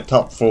movies in the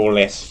top 4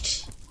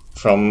 list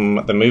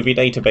from the movie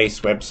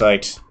database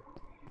website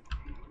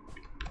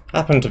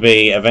happen to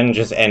be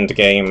Avengers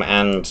Endgame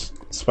and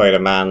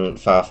Spider-Man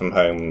Far From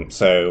Home,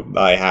 so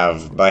I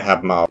have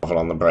Marvel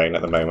on the brain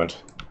at the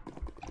moment.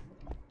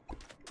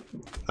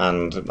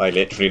 And I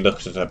literally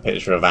looked at a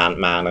picture of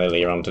Ant-Man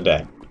earlier on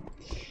today.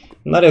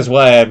 And that is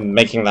why I'm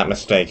making that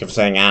mistake of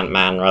saying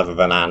Ant-Man rather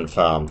than Ant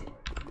Farm.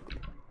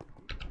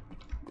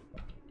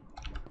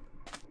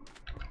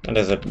 And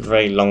there's a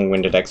very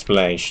long-winded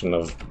explanation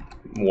of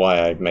why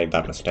I made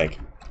that mistake.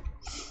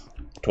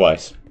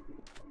 Twice.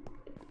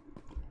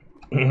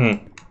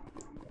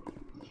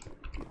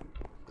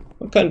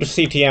 What kind of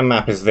CTM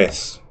map is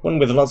this? One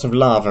with lots of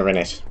lava in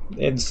it.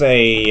 It's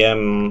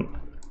a,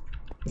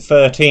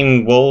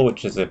 13 wool,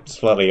 which is a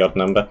slightly odd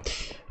number.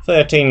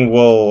 13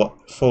 wool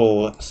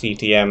full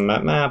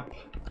CTM map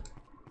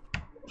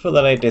for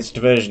the latest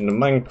version of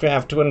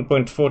Minecraft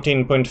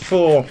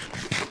 1.14.4.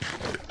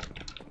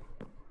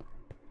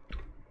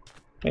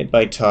 Made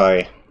by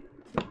Ty.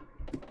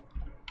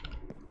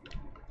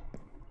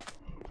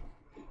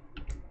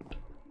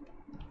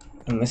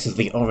 And this is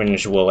the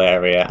orange wool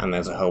area, and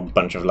there's a whole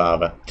bunch of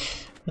lava.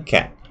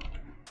 Okay.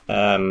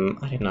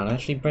 I did not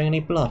actually bring any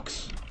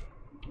blocks.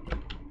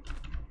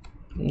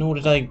 Nor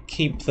did I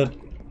keep the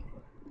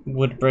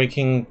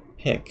wood-breaking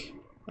pick.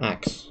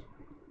 Axe.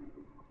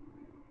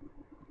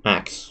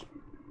 Axe.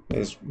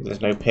 There's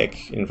no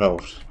pick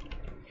involved.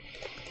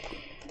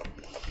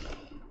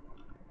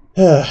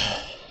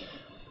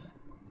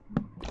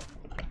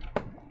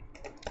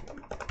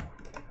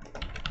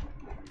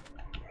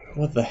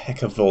 What the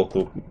heck are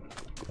vocal...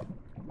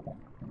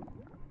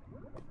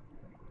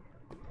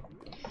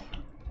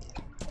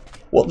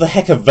 What the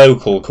heck are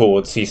vocal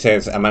cords, he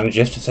says, and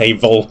manages to say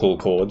vocal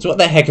cords. What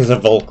the heck is a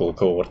vocal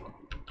cord?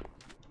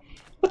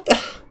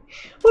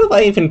 What am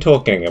I even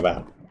talking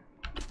about?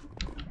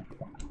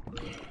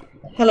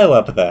 Hello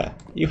up there.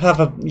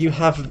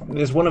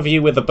 There's one of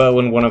you with a bow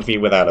and one of you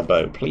without a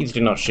bow. Please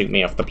do not shoot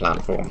me off the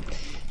platform.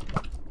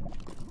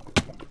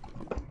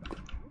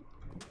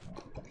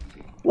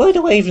 Why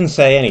do I even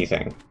say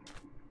anything?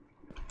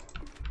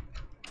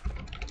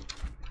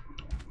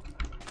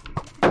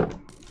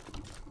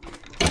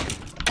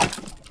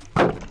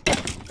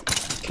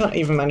 Can't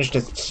even manage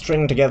to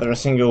string together a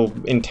single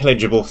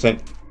intelligible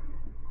sentence.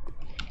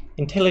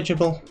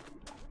 Intelligible?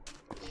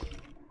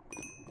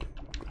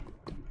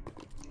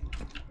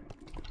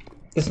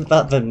 Isn't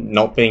that the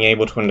not being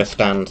able to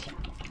understand?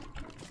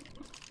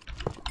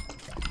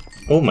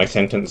 All my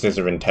sentences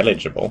are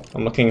intelligible.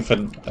 I'm looking for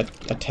a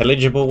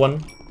telligible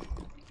one.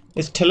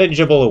 Is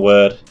telligible a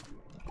word?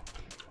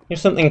 If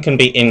something can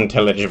be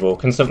intelligible,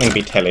 can something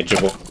be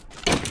telligible?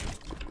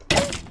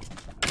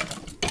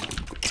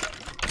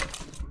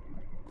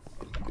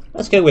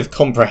 Let's go with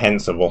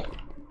comprehensible.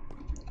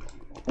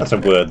 That's a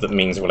word that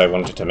means what I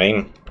want it to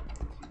mean.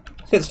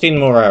 16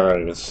 more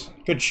arrows.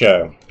 Good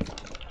show.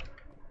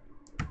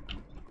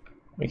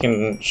 We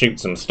can shoot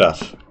some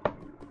stuff.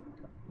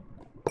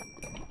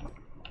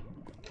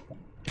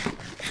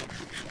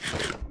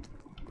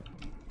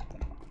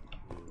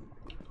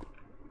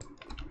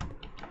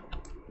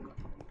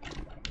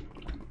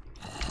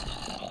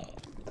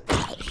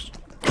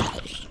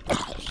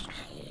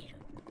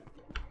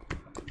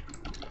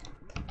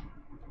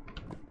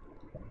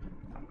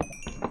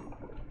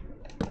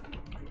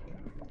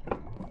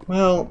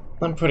 Well,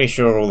 I'm pretty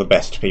sure all the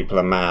best people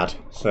are mad,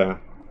 so...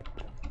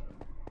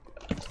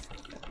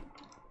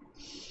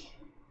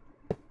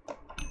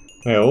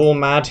 We're all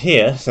mad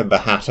here, said the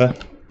Hatter.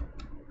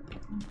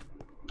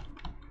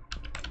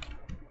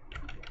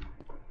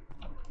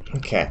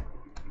 Okay.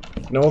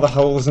 Ignore the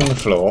holes in the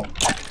floor.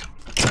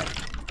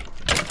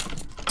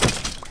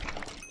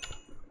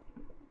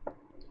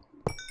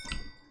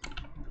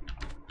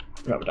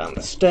 Drop down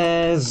the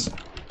stairs.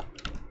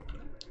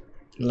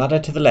 Ladder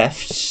to the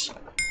left.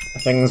 A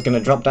thing's gonna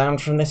drop down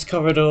from this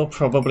corridor?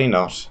 Probably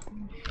not.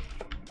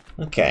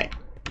 Okay.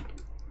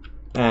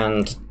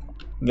 And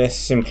this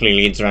simply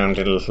leads around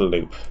in a little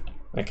loop.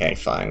 Okay,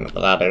 fine. The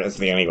ladder is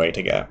the only way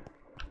to go.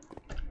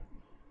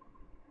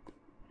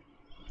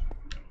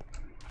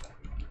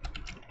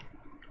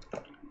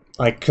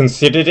 I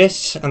considered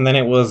it, and then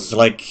it was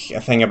like a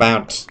thing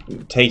about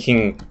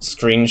taking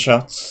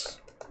screenshots.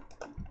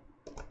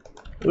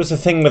 It was a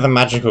thing with a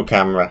magical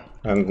camera,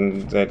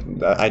 and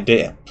I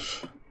did...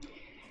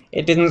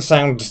 It didn't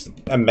sound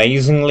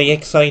amazingly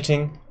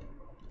exciting,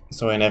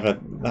 so I never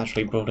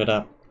actually brought it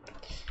up.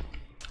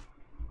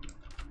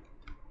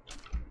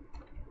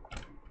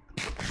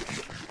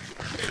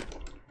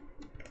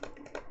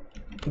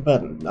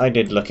 But I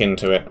did look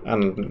into it,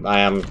 and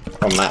I am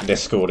on that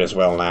Discord as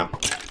well now.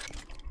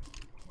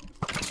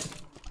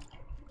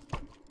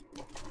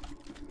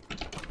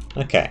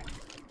 Okay.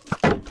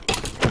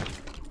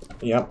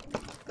 Yep.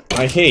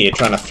 I hear you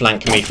trying to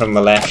flank me from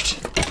the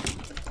left.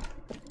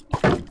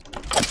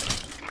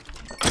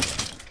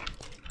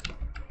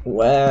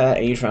 Where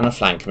are you trying to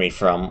flank me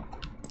from?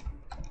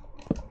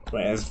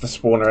 Where's the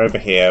spawner over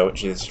here,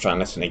 which is trying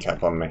to sneak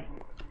up on me?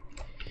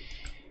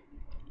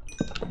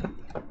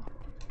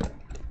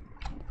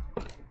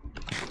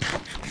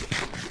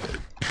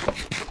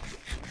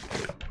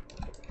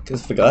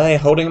 Because the guy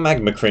holding a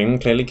magma cream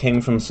clearly came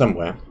from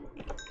somewhere.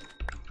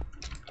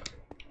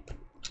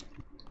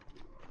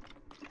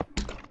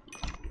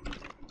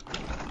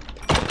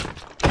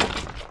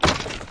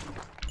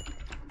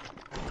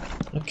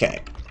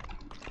 Okay.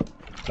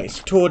 Place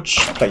torch,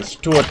 place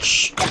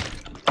torch.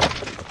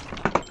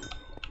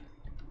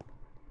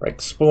 Break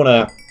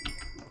spawner.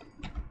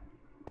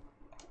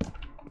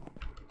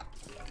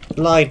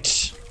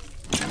 Light.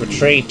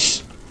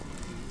 Retreat.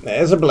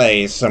 There's a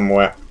blaze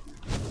somewhere.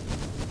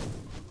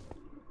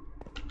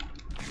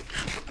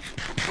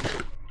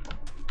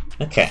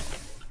 Okay.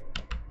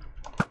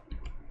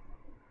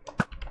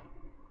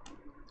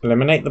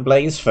 Eliminate the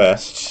blaze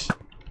first.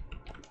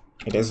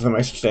 It is the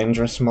most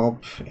dangerous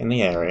mob in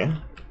the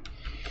area.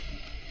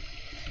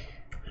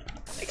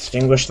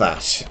 Extinguish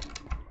that.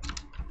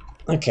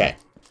 Okay.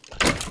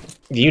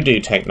 You do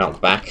take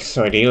knockback,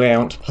 so ideally I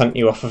want to punt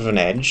you off of an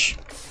edge.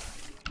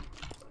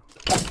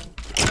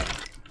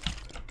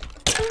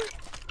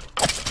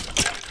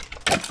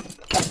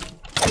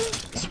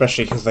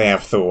 especially because they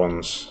have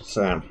thorns,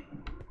 so...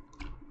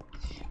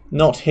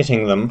 Not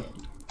hitting them,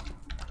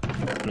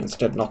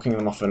 instead knocking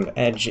them off an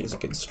edge is a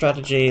good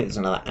strategy. There's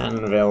another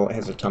anvil,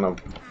 here's a ton of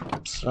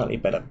slightly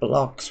better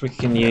blocks we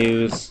can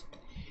use.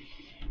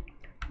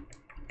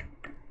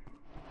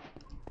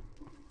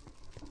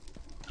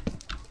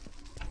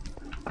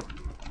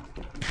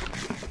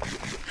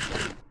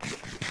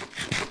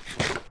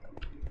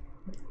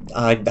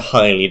 I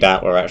highly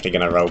doubt we're actually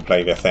going to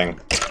roleplay the thing.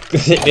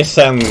 It just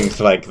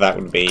sounds like that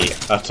would be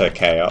utter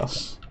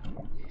chaos.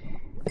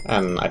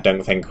 And I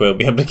don't think we'll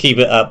be able to keep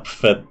it up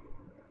for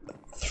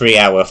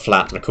 3-hour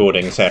flat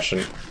recording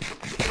session.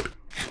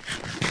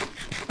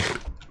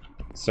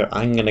 So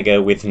I'm going to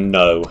go with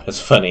no, as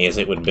funny as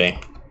it would be.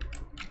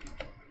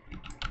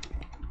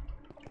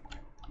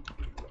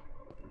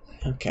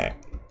 Okay.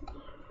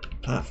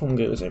 Platform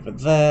goes over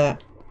there.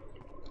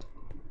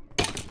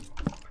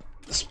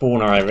 The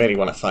spawner I really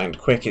want to find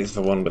quick is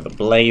the one with the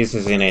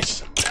blazes in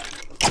it.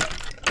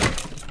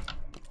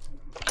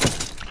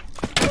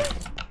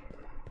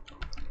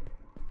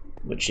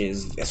 Which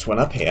is this one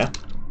up here.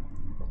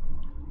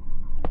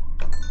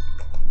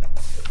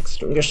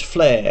 Extinguished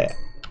flare.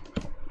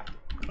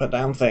 Put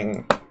down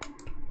thing.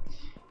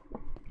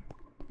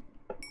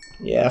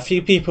 Yeah, a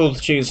few people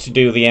choose to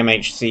do the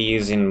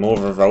MHCs in more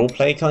of a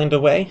roleplay kind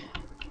of way.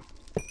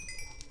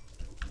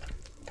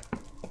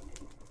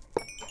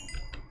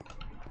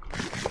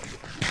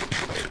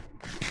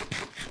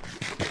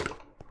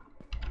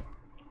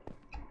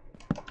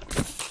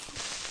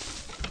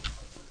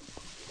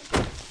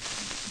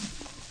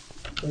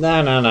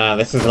 No,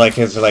 this is like,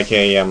 it's the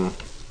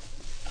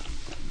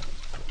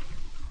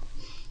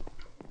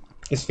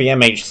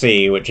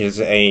MHC, which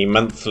is a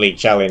monthly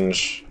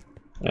challenge,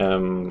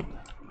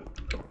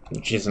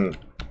 which isn't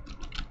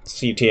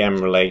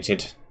CTM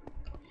related.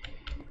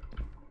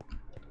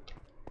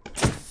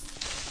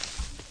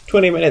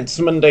 20 minutes,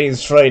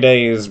 Mondays,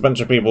 Fridays, bunch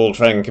of people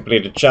try and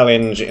complete a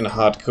challenge in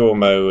hardcore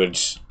mode.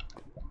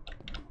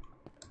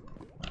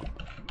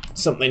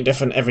 Something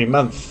different every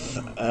month.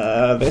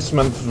 This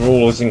month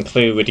rules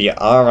include you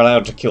are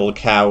allowed to kill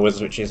cows,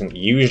 which isn't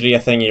usually a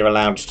thing you're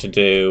allowed to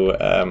do.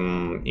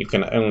 You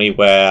can only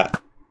wear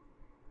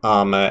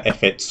armor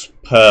if it's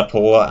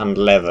purple and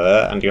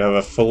leather, and you have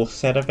a full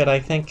set of it, I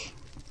think.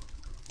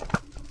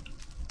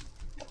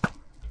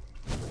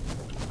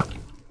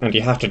 And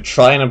you have to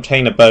try and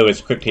obtain a bow as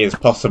quickly as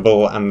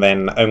possible, and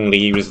then only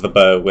use the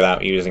bow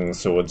without using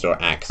swords or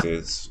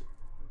axes.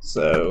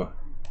 So...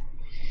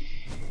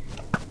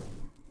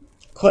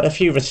 quite a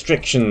few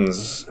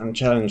restrictions and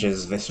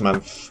challenges this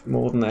month,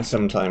 more than there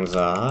sometimes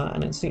are,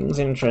 and it seems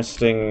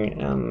interesting,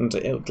 and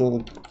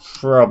it'll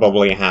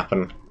probably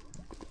happen.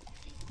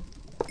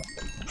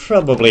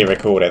 Probably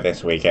record it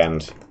this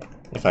weekend,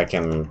 if I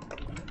can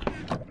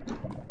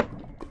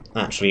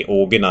actually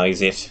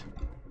organise it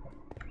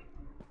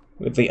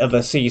with the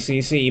other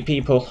CCC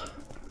people.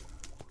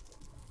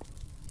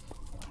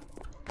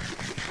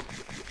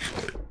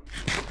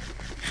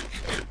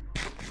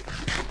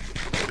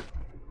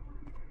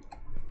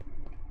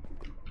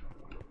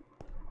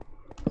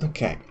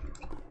 Okay.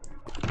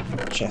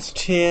 Chest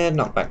here,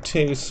 knockback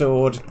 2,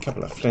 sword, a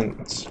couple of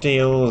flint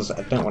steels.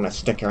 I don't want to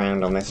stick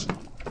around on this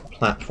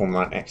platform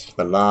right next to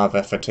the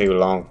lava for too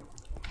long.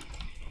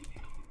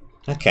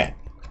 Okay.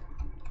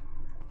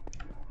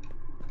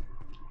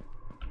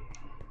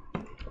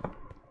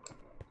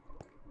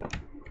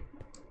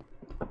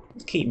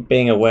 Keep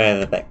being aware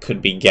that there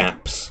could be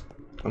gaps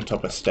on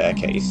top of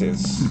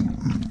staircases.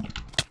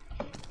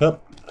 Oh,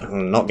 I'll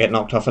not get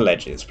knocked off of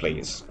ledges,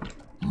 please.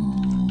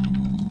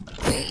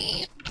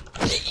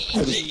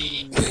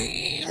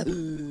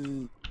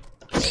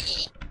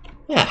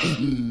 Yeah,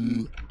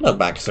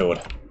 knockback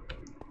sword.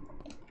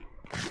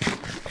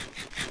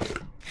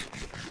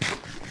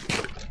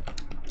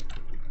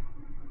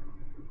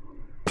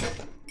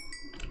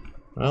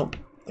 Well,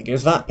 there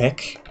goes that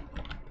pick.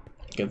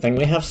 Good thing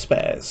we have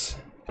spares.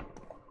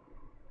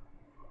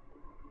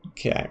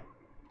 Okay.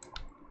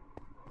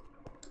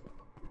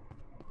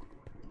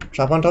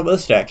 Trap on top of the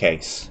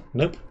staircase.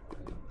 Nope.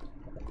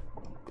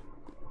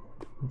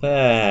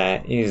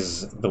 There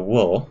is the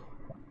wool.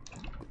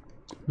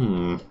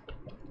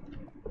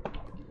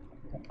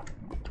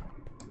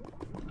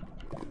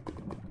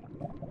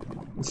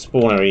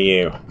 Spawner are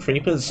you?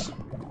 Creepers?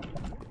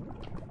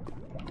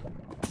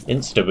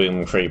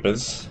 Insta-boom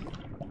creepers.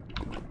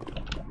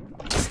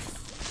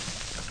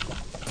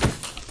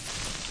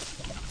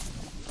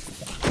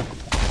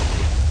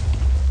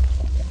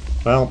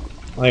 Well,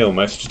 I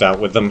almost dealt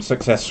with them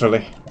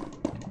successfully.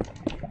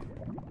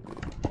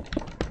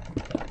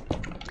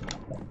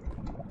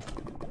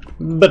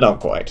 But not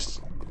quite.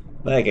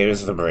 There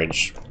goes the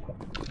bridge.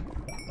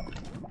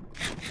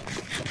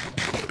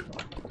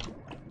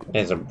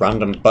 There's a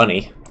random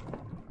bunny.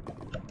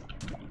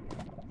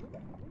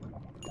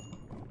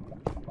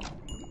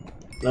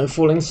 No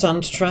falling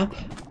sand trap?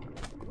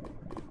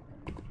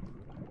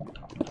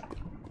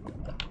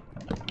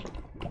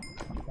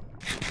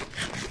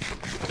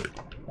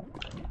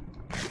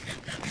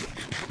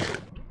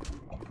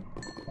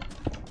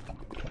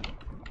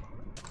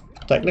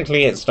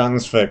 technically it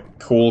stands for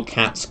Cool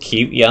Cat's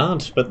Cute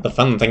Yard, but the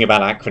fun thing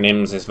about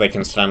acronyms is they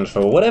can stand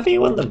for whatever you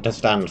want them to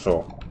stand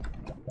for.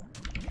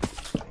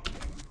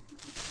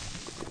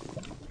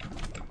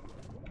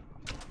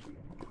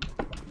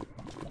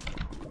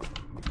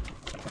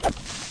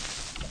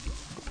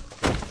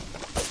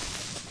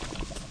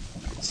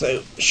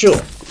 So, sure,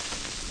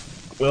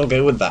 we'll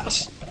go with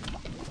that.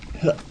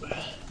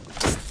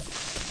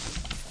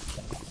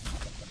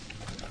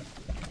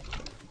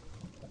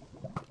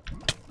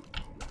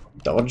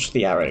 Dodge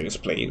the arrows,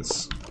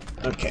 please.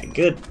 Okay,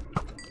 good.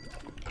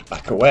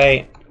 Back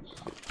away.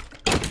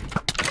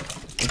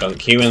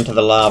 Dunk you into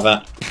the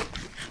lava.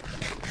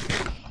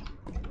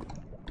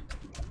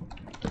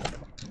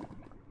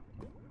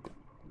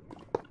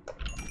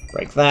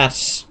 Break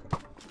that.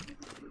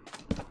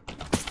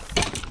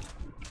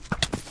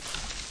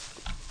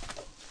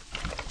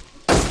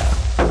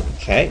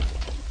 Okay.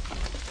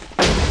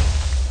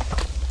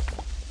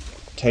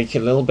 Take a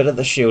little bit of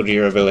the shield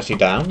durability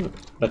down,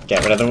 but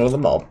get rid of all the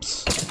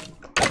mobs.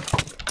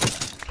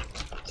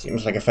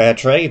 Seems like a fair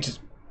trade.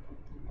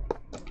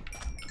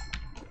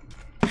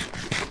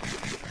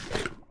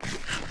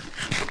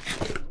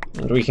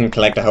 And we can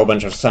collect a whole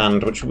bunch of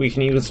sand, which we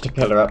can use to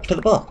pillar up to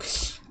the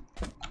box.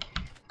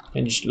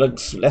 It just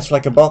looks less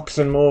like a box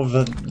and more of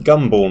a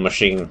gumball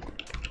machine.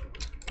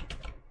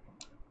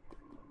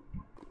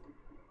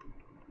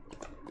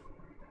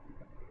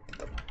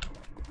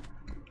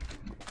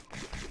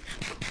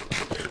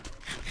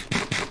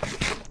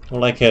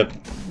 Like a...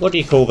 what do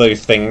you call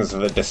those things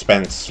that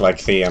dispense,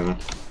 like the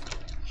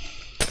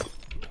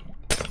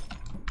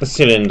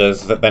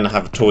cylinders that then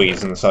have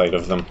toys inside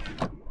of them?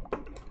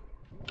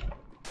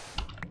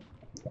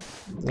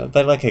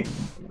 They're like a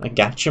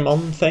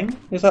Gatchamon thing?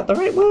 Is that the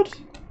right word?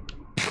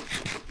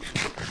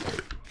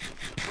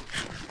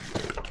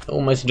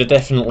 Almost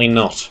definitely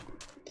not.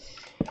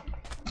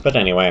 But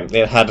anyway,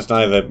 it had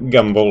neither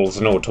gumballs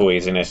nor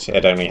toys in it,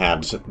 it only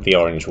had the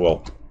orange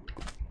wool.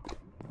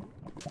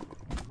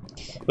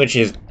 Which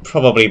is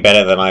probably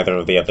better than either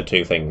of the other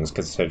two things,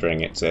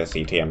 considering it's a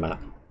CTM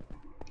map.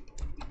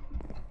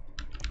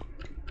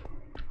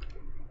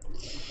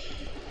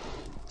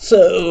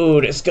 So,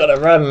 it's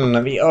gotta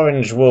run the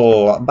orange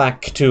wool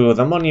back to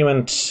the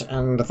monument,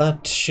 and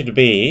that should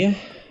be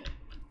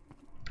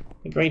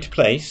a great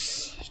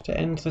place to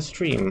end the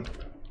stream.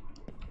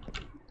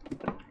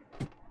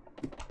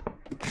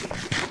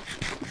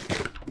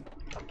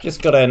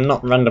 Just gotta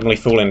not randomly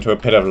fall into a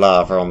pit of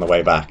lava on the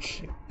way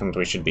back, and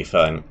we should be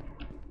fine.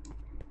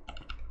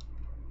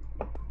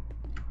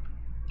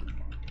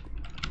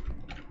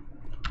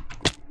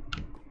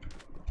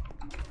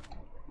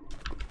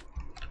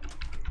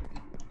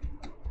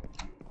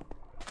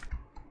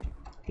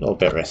 A little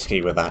bit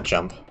risky with that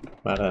jump,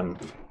 but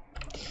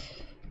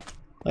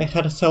I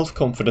had a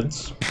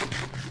self-confidence.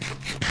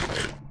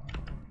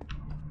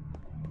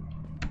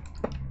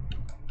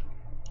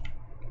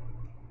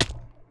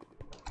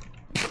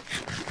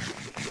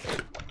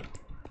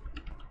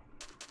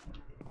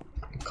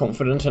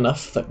 Confident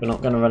enough that we're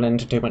not going to run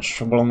into too much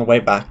trouble on the way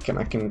back, and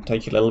I can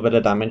take a little bit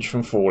of damage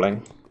from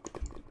falling.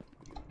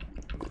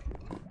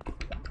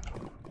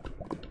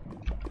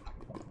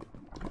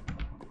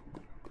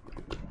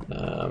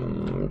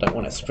 Don't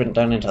want to sprint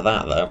down into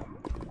that, though.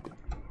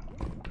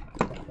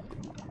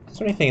 Is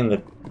there anything in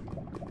the...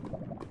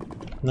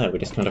 No, we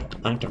just kind of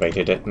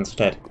activated it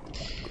instead.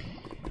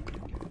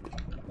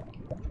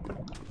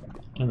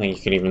 I don't think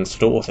you can even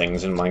store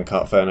things in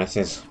minecart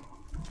furnaces.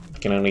 You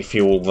can only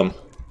fuel them.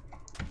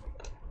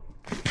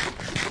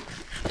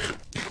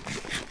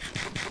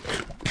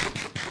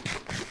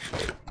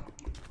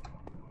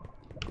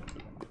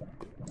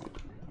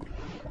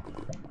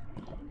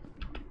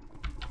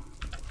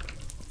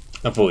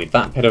 Avoid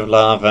that pit of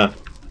lava.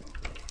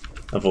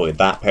 Avoid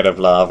that pit of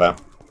lava.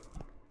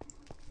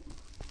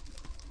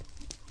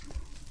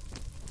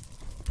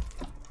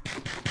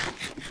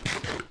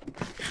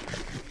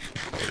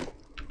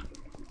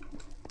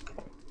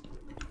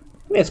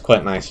 It's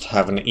quite nice to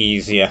have an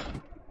easier,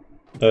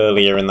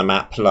 earlier in the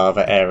map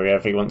lava area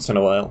every once in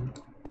a while.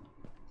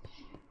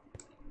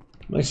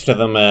 Most of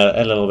them are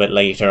a little bit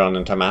later on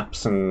into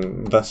maps,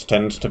 and thus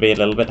tend to be a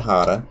little bit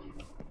harder.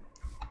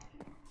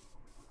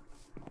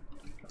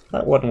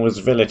 That one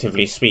was,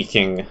 relatively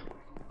speaking,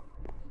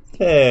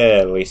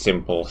 fairly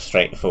simple,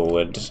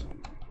 straightforward,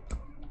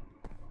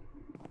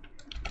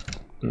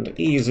 and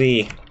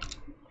easy.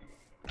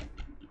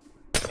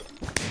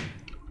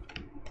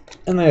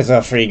 And there's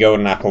our 3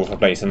 golden apples for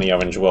placing the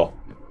orange wool.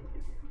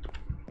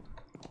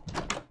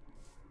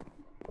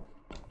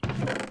 I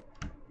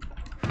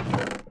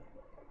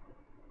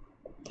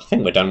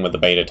think we're done with the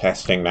beta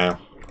testing now.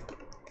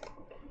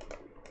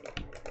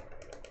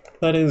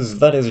 That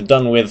is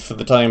done with for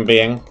the time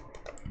being.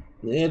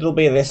 It'll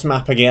be this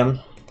map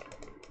again.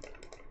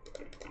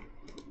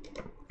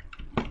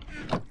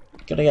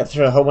 Gotta get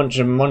through a whole bunch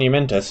of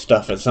Monumentus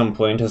stuff at some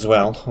point as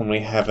well, when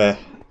we have a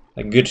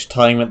good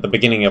time at the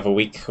beginning of a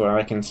week where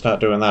I can start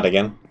doing that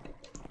again.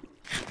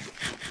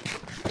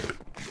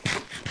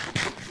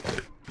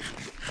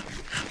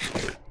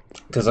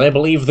 Because because I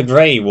believe the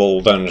Grey Wall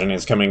dungeon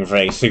is coming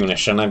very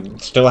soonish, and I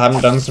still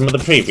haven't done some of the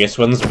previous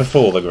ones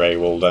before the Grey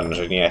Wall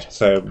dungeon yet,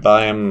 so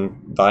I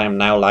am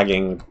now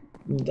lagging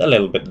a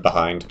little bit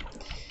behind.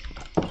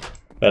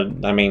 But,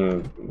 I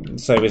mean,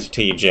 so is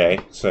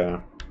TJ,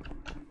 so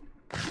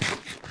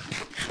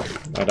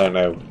I don't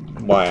know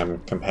why I'm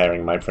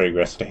comparing my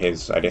progress to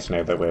his, I just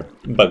know that we're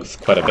both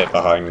quite a bit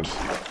behind.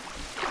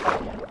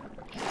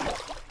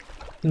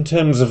 In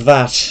terms of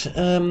that,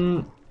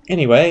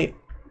 anyway,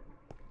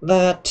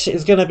 that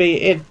is gonna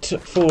be it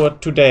for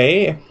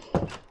today.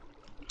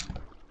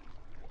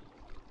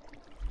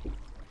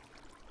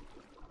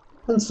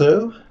 And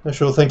so, I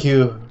shall thank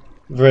you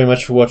very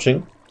much for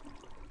watching.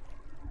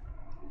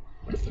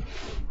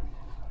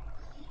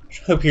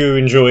 Hope you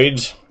enjoyed.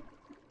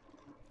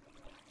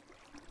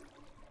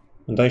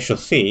 And I shall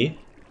see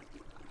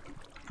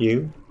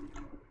you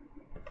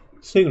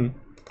soon.